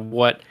describe kind of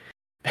what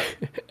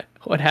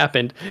what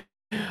happened.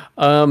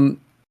 So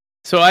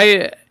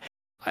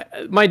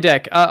my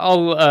deck,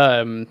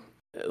 I'll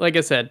like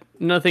I said,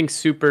 nothing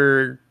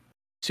super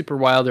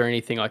wild or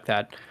anything like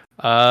that.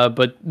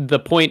 But the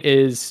point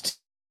is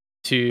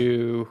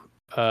to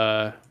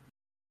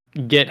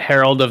get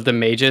Herald of the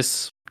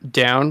Magus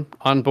down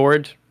on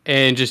board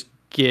and just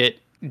get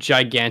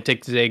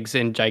gigantic Ziggs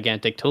and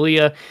gigantic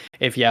Talia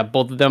if you have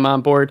both of them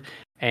on board,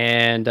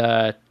 and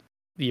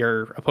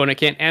your opponent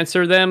can't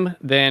answer them,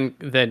 then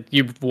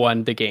you've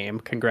won the game.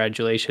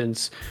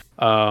 Congratulations.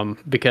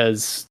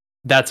 Because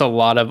that's a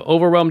lot of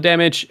overwhelm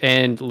damage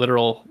and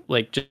literal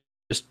like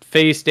just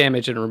face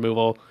damage and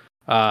removal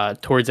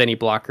towards any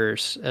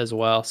blockers as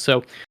well.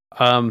 So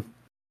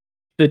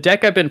the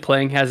deck I've been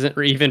playing hasn't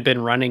even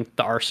been running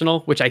the Arsenal,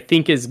 which I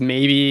think is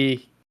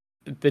maybe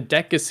the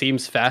deck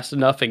seems fast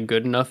enough and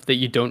good enough that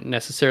you don't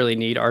necessarily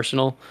need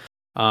Arsenal.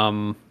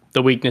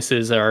 The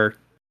weaknesses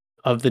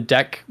of the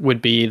deck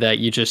would be that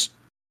you just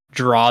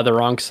draw the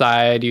wrong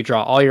side. You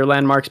draw all your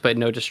landmarks but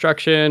no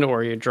destruction,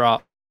 or you draw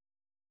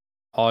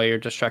all your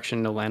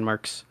destruction, no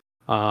landmarks.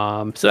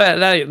 So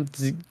that's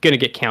going to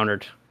get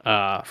countered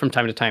from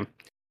time to time.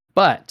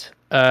 But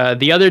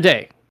the other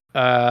day,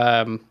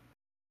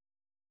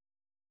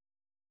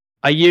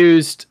 I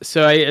used,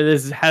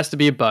 this has to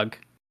be a bug,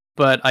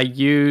 but I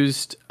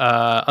used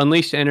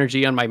Unleashed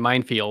Energy on my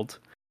minefield.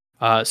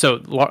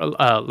 So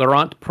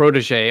Laurent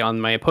Protege on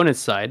my opponent's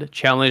side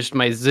challenged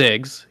my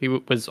Ziggs. He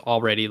was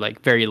already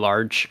like very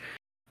large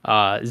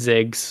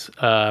Ziggs.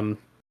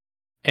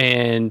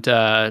 And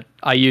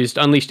I used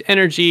Unleashed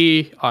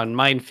Energy on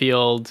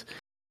minefield.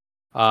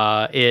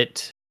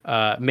 It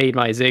made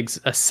my Ziggs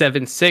a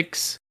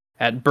 7/6.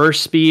 At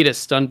burst speed, it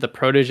stunned the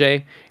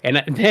Protege.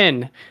 And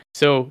then,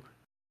 so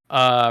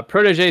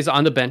Protege's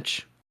on the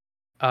bench.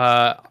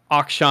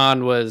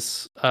 Akshan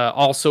was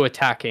also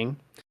attacking.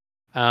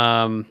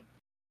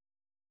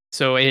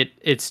 So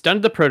it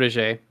stunned the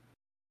Protege.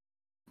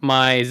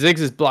 My Ziggs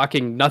is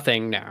blocking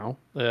nothing now,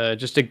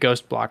 just a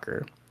ghost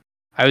blocker.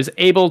 I was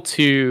able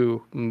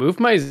to move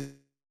my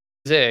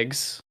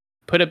Ziggs,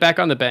 put it back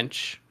on the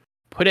bench,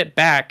 put it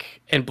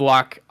back, and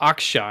block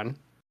Akshan.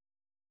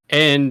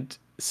 And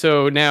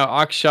so now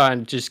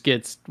Akshan just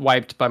gets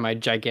wiped by my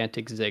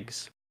gigantic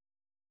Ziggs.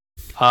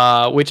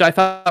 Which I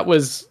thought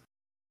was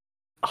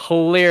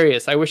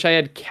hilarious. I wish I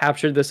had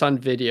captured this on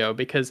video,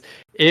 because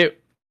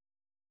it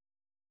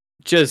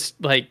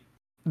just like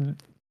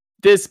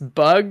this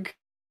bug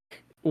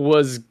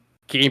was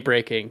game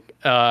breaking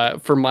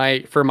for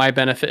my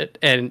benefit,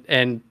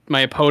 and my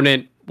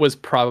opponent was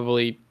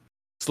probably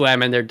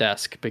slamming their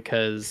desk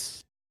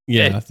because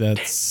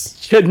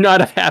that's should not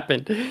have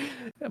happened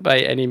by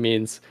any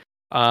means.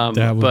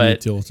 That would be a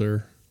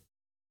tilter.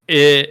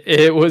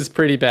 It was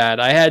pretty bad.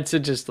 I had to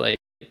just like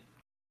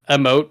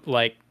emote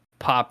like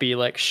Poppy,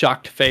 like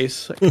shocked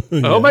face. Like,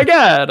 Yeah. Oh my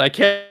god, I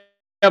can't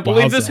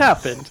believe this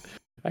happened.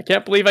 I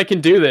can't believe I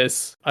can do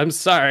this. I'm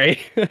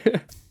sorry.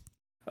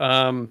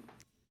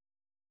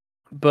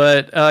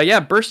 But yeah,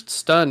 burst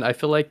stun. I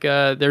feel like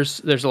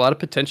there's a lot of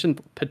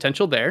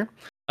potential there,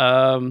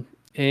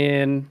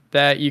 and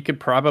that you could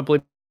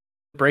probably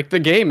break the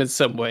game in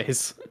some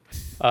ways.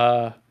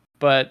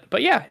 But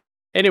yeah.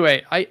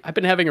 Anyway, I've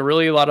been having a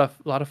lot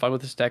of fun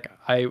with this deck.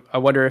 I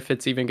wonder if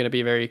it's even going to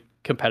be very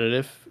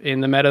competitive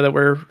in the meta that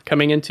we're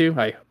coming into.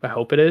 I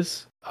hope it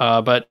is.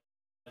 But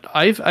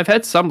I've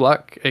had some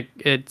luck.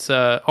 It's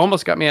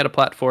almost got me out of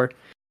Plat 4.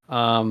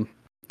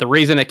 The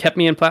reason it kept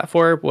me in Plat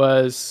 4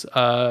 was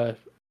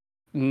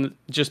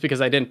just because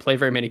I didn't play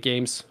very many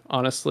games,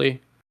 honestly.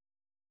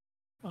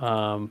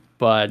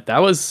 But that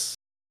was,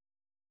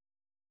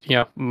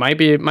 might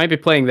be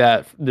playing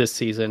that this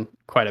season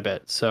quite a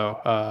bit. So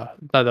thought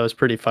that was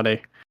pretty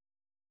funny.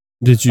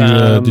 Did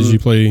you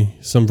play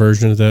some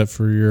version of that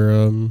for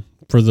your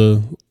for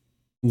the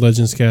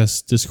Legends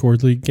Cast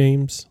Discord League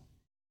games?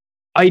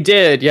 I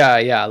did,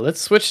 yeah. Let's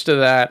switch to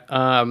that.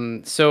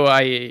 So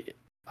I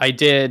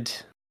did.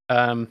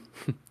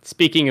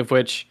 Speaking of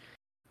which,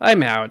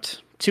 I'm out.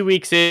 2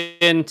 weeks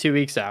in, 2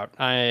 weeks out.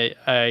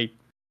 I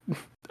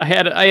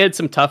had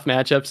some tough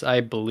matchups. I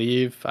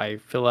believe. I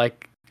feel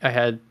like I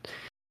had.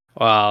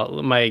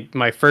 Well,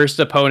 my first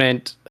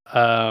opponent.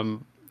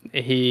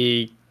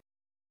 He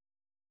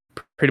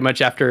pretty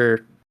much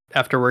after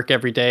work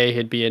every day,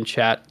 he'd be in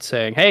chat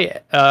saying, "Hey,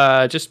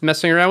 just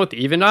messing around with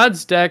the even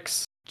odds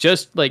decks."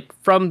 Just like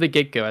from the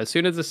get-go, as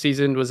soon as the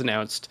season was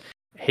announced,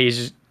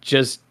 he's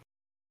just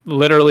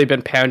literally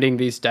been pounding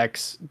these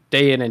decks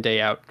day in and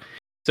day out.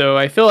 So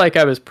I feel like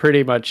I was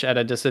pretty much at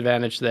a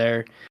disadvantage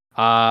there.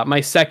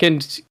 My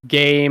second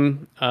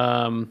game,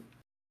 my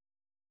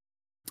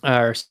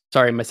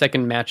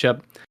second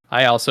matchup,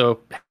 I also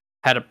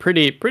had a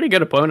pretty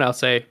good opponent. I'll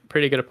say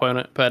pretty good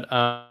opponent, but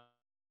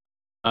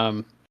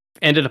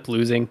ended up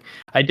losing.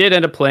 I did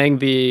end up playing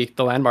the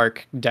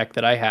landmark deck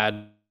that I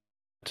had,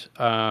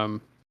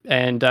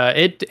 and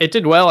it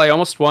did well. I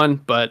almost won,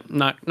 but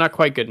not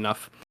quite good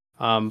enough.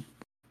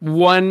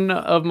 One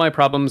of my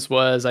problems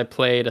was I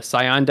played a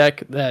Scion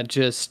deck that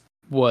just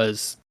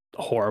was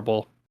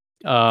horrible.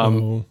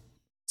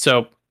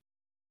 So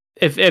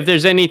if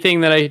there's anything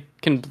that I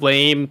can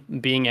blame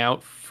being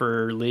out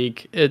for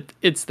League,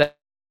 it's that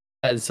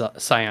as a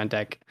Scion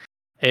deck.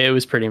 It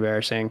was pretty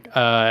embarrassing.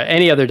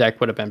 Any other deck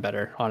would have been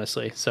better,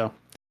 honestly. So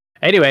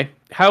anyway,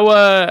 how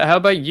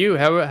about you?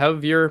 How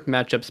have your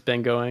matchups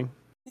been going?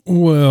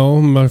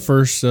 Well, my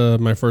first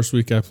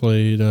week I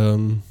played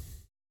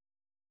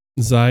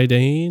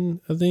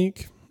Zidane, I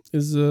think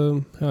is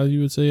how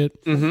you would say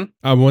it. Mm-hmm.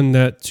 I won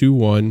that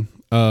 2-1.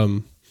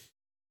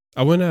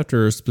 I went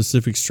after a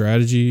specific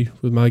strategy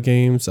with my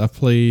games. I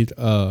played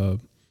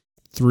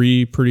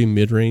 3 pretty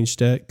mid-range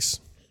decks,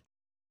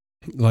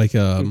 like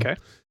Okay.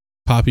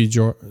 Poppy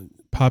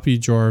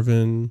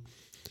Jarvan,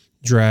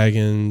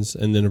 Dragons,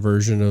 and then a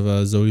version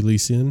of Zoe Lee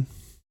Sin.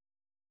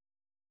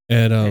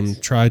 And Nice.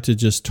 tried to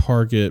just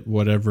target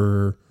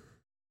whatever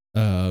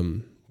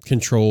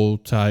control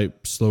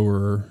type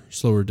slower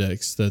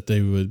decks that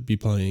they would be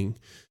playing.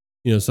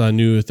 You know, so I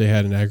knew if they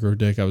had an aggro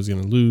deck, I was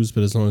going to lose.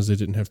 But as long as they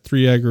didn't have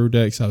 3 aggro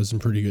decks, I was in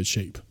pretty good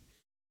shape.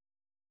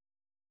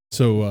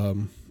 So,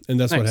 and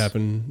that's what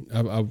happened.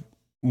 I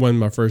won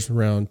my first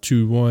round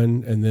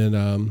 2-1, and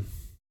then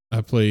I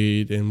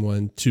played and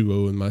won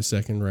 2-0 in my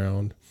second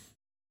round.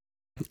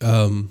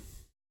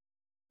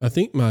 I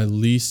think my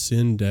Lee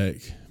Sin deck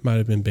might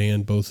have been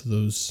banned both of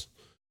those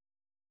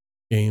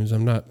games.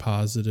 I'm not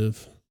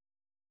positive.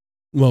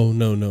 Well,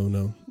 no.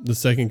 The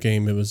second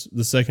game, it was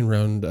the second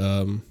round.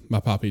 My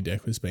Poppy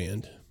deck was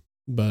banned,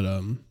 but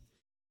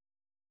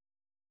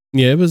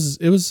yeah, it was.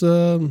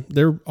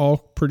 They're all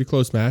pretty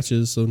close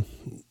matches, so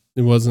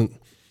it wasn't.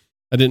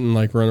 I didn't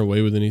like run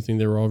away with anything.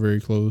 They were all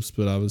very close,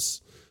 but I'm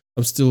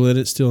still in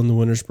it, still in the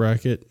winners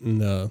bracket,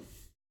 and I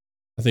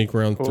think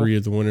round 3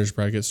 of the winners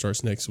bracket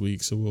starts next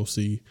week, so we'll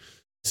see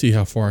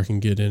how far I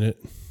can get in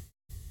it.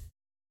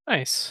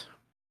 Nice.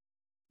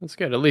 That's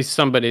good. At least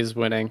somebody's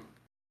winning.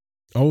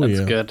 Oh, that's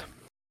yeah. good.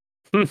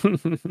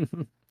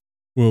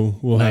 We'll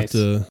Nice. have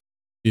to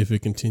see if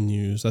it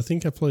continues. I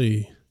think it's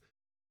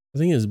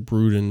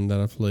Bruden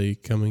that I play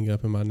coming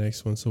up in my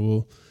next one,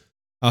 so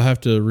I'll have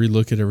to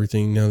relook at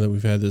everything now that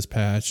we've had this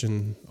patch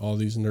and all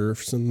these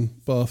nerfs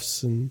and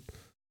buffs and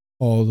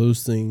all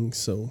those things.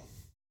 So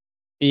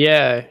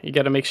yeah, you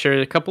got to make sure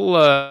a couple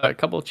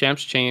of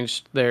champs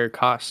changed their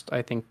cost.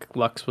 I think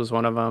Lux was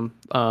one of them.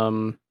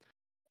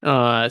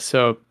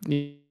 So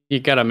you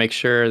got to make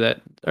sure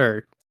that,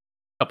 or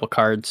a couple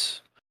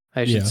cards,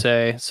 I should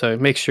say. So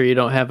make sure you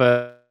don't have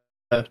a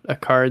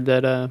card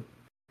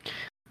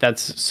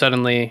that's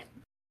suddenly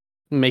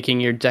making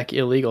your deck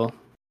illegal.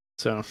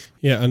 So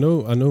yeah, I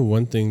know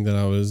one thing that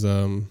I was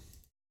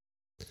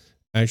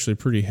actually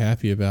pretty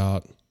happy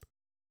about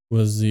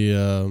was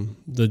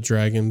the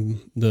dragon,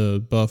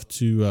 the buff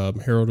to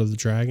Herald of the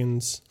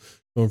Dragons,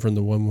 going from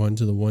the 1/1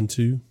 to the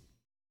 1/2.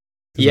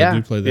 Yeah, I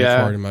do play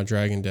that card in my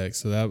dragon deck,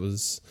 so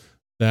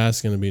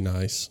that's going to be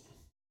nice.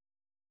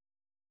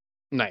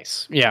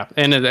 Nice, yeah,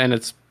 and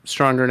it's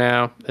stronger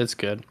now. It's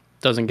good.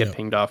 Doesn't get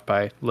pinged off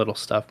by little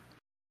stuff.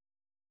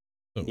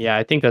 So, yeah,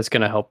 I think that's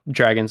going to help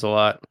dragons a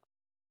lot.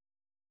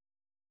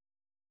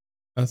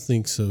 I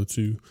think so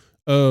too.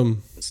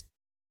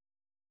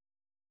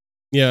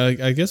 Yeah,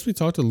 I guess we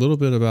talked a little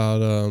bit about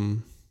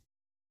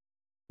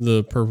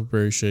the Purple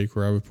Berry Shake,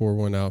 where I would pour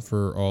one out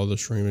for all the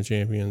Shurima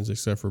champions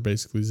except for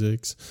basically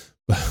Ziggs.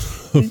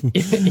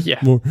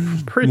 Yeah,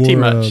 pretty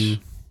much.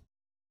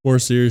 More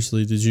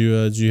seriously, did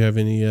you have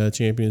any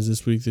champions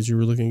this week that you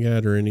were looking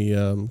at, or any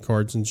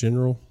cards in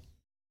general?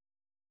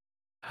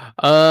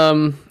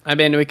 I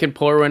mean, we could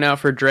pour one out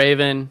for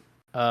Draven.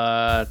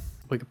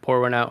 We could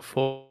pour one out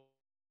for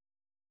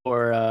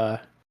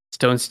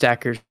Stone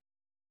Stackers.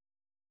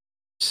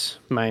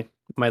 My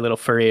little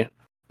furry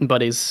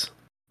buddies.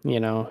 You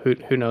know,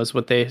 who knows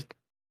what they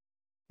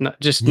not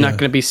going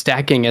to be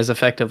stacking as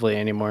effectively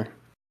anymore.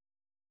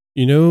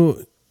 You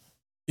know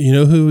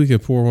who we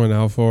could pour one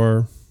out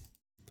for,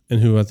 and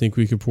who I think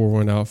we could pour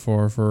one out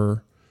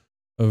for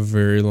a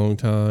very long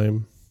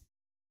time.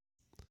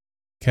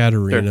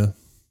 Katarina. Sure.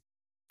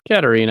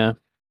 Katarina.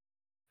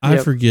 I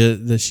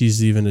forget that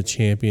she's even a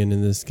champion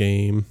in this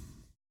game.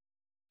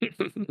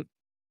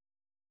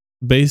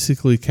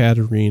 Basically,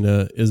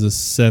 Katarina is a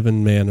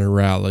 7-mana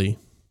rally.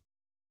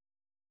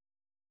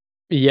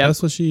 Yeah,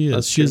 that's what she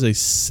is. She is a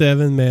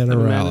 7-mana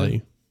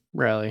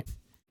rally.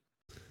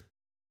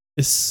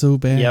 It's so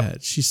bad. Yep.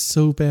 She's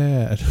so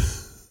bad.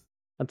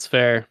 That's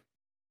fair.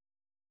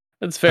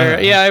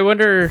 Yeah, I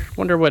wonder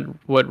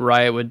what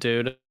Riot would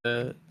do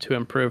to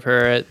improve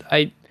her.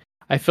 I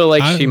feel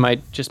like she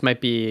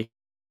might be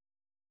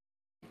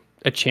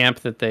a champ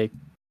that they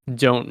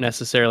don't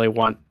necessarily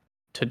want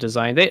to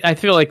design. I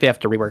feel like they have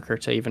to rework her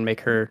to even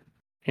make her,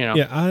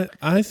 Yeah,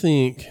 I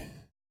think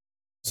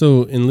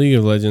so. In League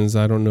of Legends,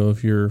 I don't know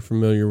if you're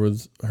familiar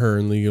with her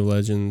in League of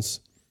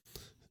Legends.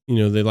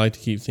 They like to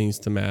keep things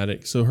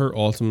thematic. So her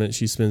ultimate,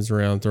 she spins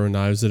around throwing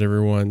knives at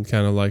everyone,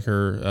 kind of like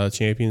her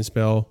champion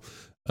spell.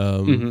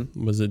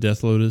 Was it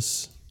Death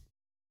Lotus?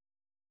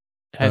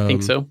 I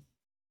think so.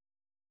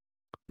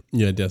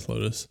 Yeah, Death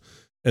Lotus.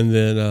 And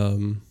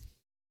then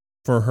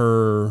for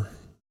her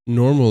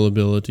normal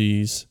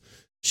abilities,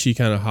 she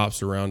kind of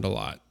hops around a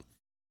lot.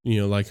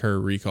 Like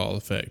her recall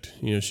effect.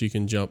 She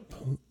can jump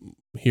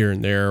here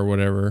and there or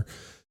whatever.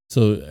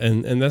 So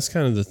and that's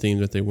kind of the theme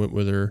that they went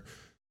with her.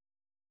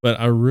 But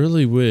I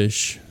really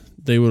wish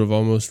they would have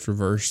almost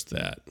reversed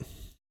that.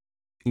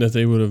 That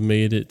they would have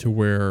made it to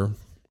where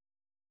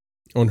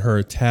on her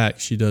attack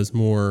she does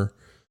more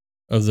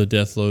of the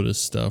Death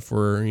Lotus stuff,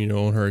 where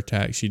on her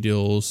attack she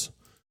deals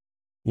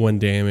 1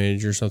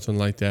 damage or something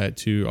like that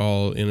to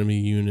all enemy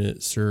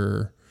units,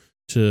 or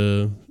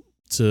to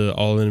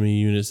all enemy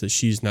units that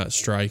she's not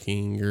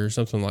striking, or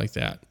something like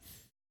that.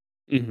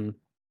 Mm-hmm.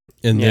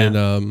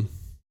 And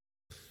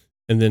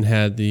then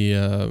had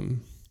the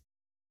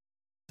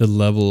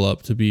level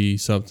up to be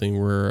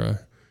something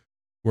where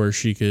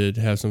she could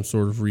have some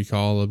sort of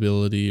recall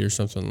ability or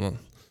something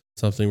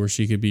where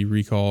she could be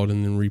recalled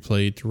and then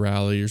replayed to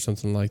rally or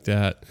something like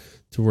that,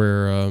 to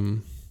where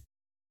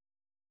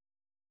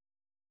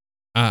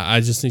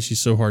I just think she's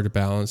so hard to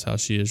balance how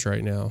she is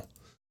right now.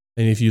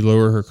 And if you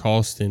lower her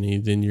cost any,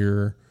 then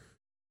you're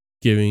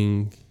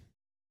giving,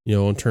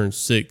 on turn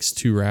 6,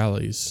 2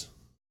 rallies,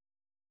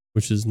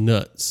 which is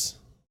nuts.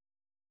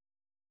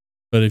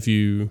 But if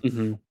you,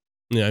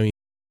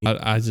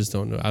 I just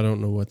don't know. I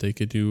don't know what they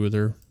could do with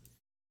her.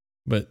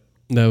 But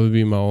that would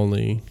be my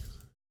only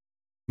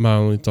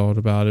thought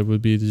about it,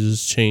 would be to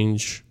just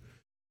change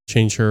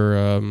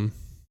her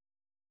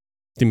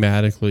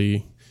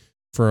thematically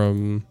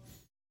from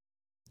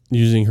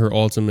using her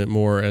ultimate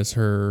more as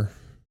her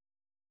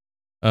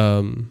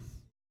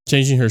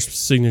changing her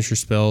signature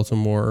spell to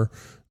more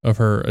of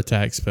her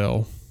attack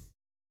spell.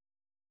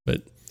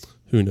 But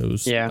who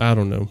knows? Yeah. I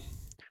don't know.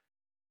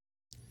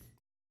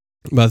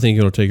 But I think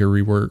it'll take a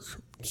rework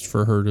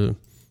for her to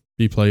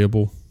be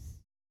playable.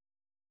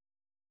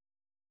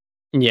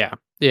 Yeah,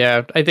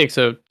 I think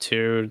so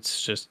too.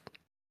 It's just,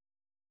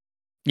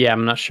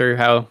 I'm not sure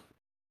how.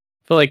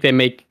 I feel like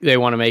they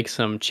want to make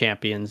some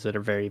champions that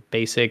are very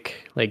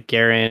basic, like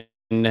Garen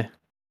and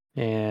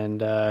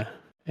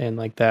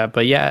like that.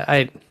 But yeah,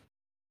 I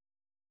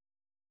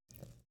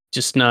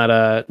just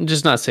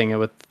not seeing it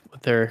with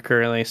her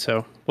currently.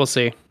 So we'll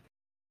see.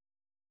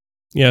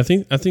 Yeah, I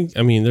think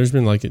there's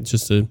been like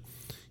just a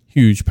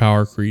huge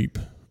power creep,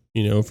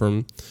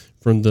 from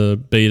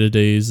the beta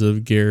days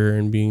of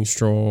Garen being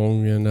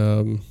strong,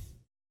 and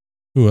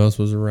who else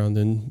was around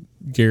then?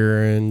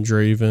 Garen,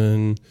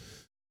 Draven,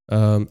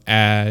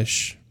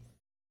 Ashe.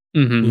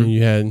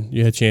 Mm-hmm.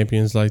 You had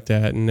champions like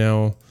that, and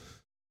now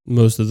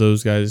most of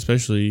those guys,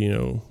 especially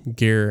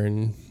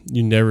Garen,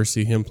 you never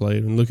see him play.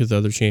 And look at the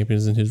other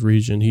champions in his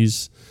region;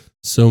 he's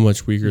so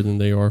much weaker than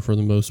they are for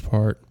the most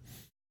part.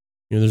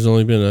 There's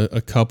only been a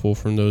couple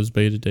from those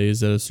beta days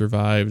that have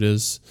survived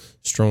as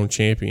strong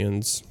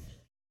champions.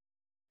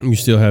 You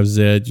still have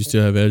Zed, you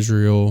still have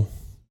Ezreal,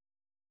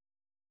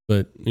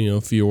 but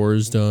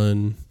Fiora's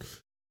done.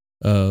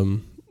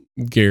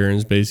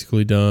 Garen's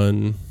basically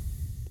done.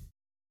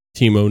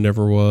 Teemo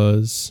never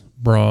was.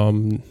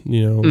 Braum,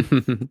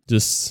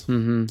 just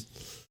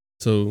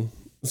so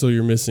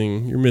you're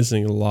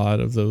missing a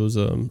lot of those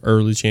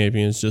early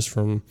champions just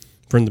from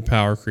the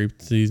power creep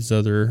that these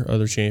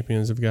other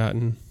champions have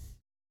gotten.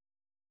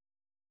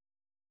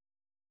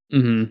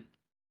 Mm-hmm.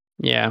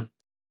 Yeah.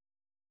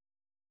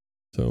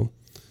 So,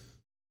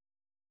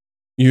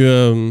 you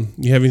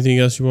have anything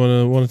else you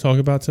want to talk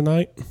about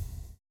tonight? I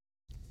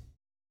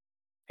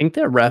think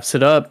that wraps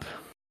it up.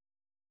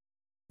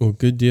 Well,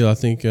 good deal. I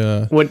think.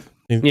 What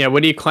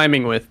are you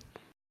climbing with?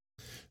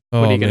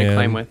 What are you going to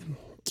climb with?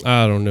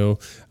 I don't know.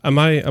 I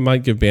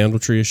might give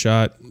Bandletree a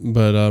shot,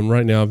 but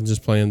right now I'm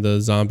just playing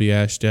the Zombie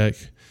Ashe deck.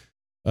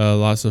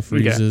 Lots of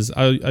freezes.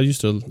 Okay. I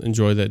used to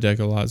enjoy that deck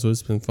a lot, so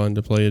it's been fun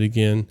to play it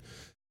again.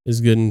 Is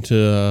getting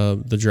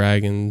to the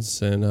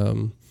dragons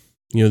and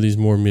these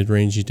more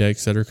mid-rangey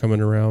decks that are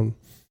coming around.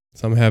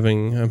 So I'm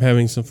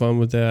having some fun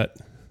with that.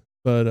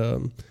 But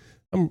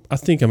I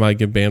think I might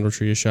give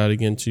Bandletree a shot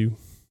again too.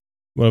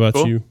 What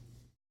about you?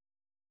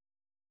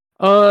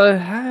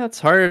 That's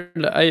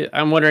hard.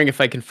 I'm wondering if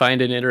I can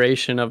find an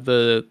iteration of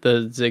the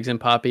Ziggs and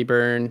Poppy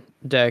Burn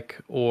deck,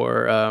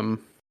 or how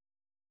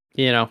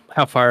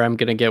far I'm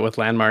gonna get with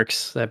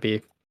landmarks. That'd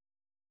be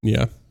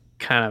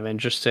kind of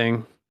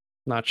interesting.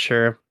 Not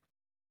sure.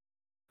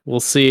 We'll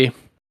see.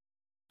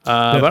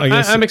 But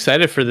I'm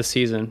excited for the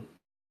season.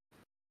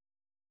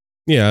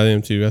 Yeah, I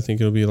am too. I think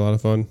it'll be a lot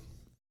of fun.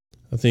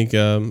 I think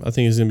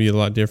it's gonna be a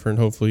lot different.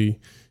 Hopefully,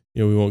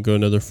 we won't go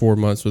another 4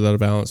 months without a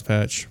balance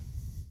patch.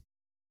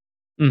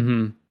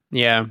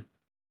 Yeah.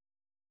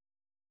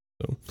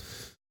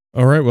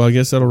 All right. Well, I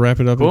guess that'll wrap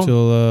it up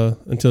Cool.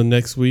 until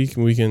next week,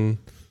 and we can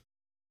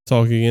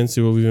talk again,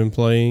 see what we've been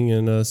playing,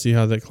 and see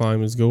how that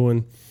climb is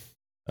going.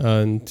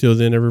 Until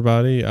then,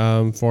 everybody,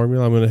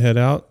 Formula. I'm going to head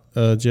out.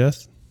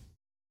 Jess.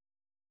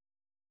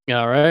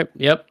 All right.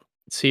 Yep.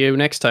 See you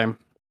next time.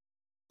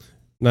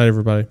 Night,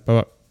 everybody.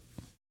 Bye bye.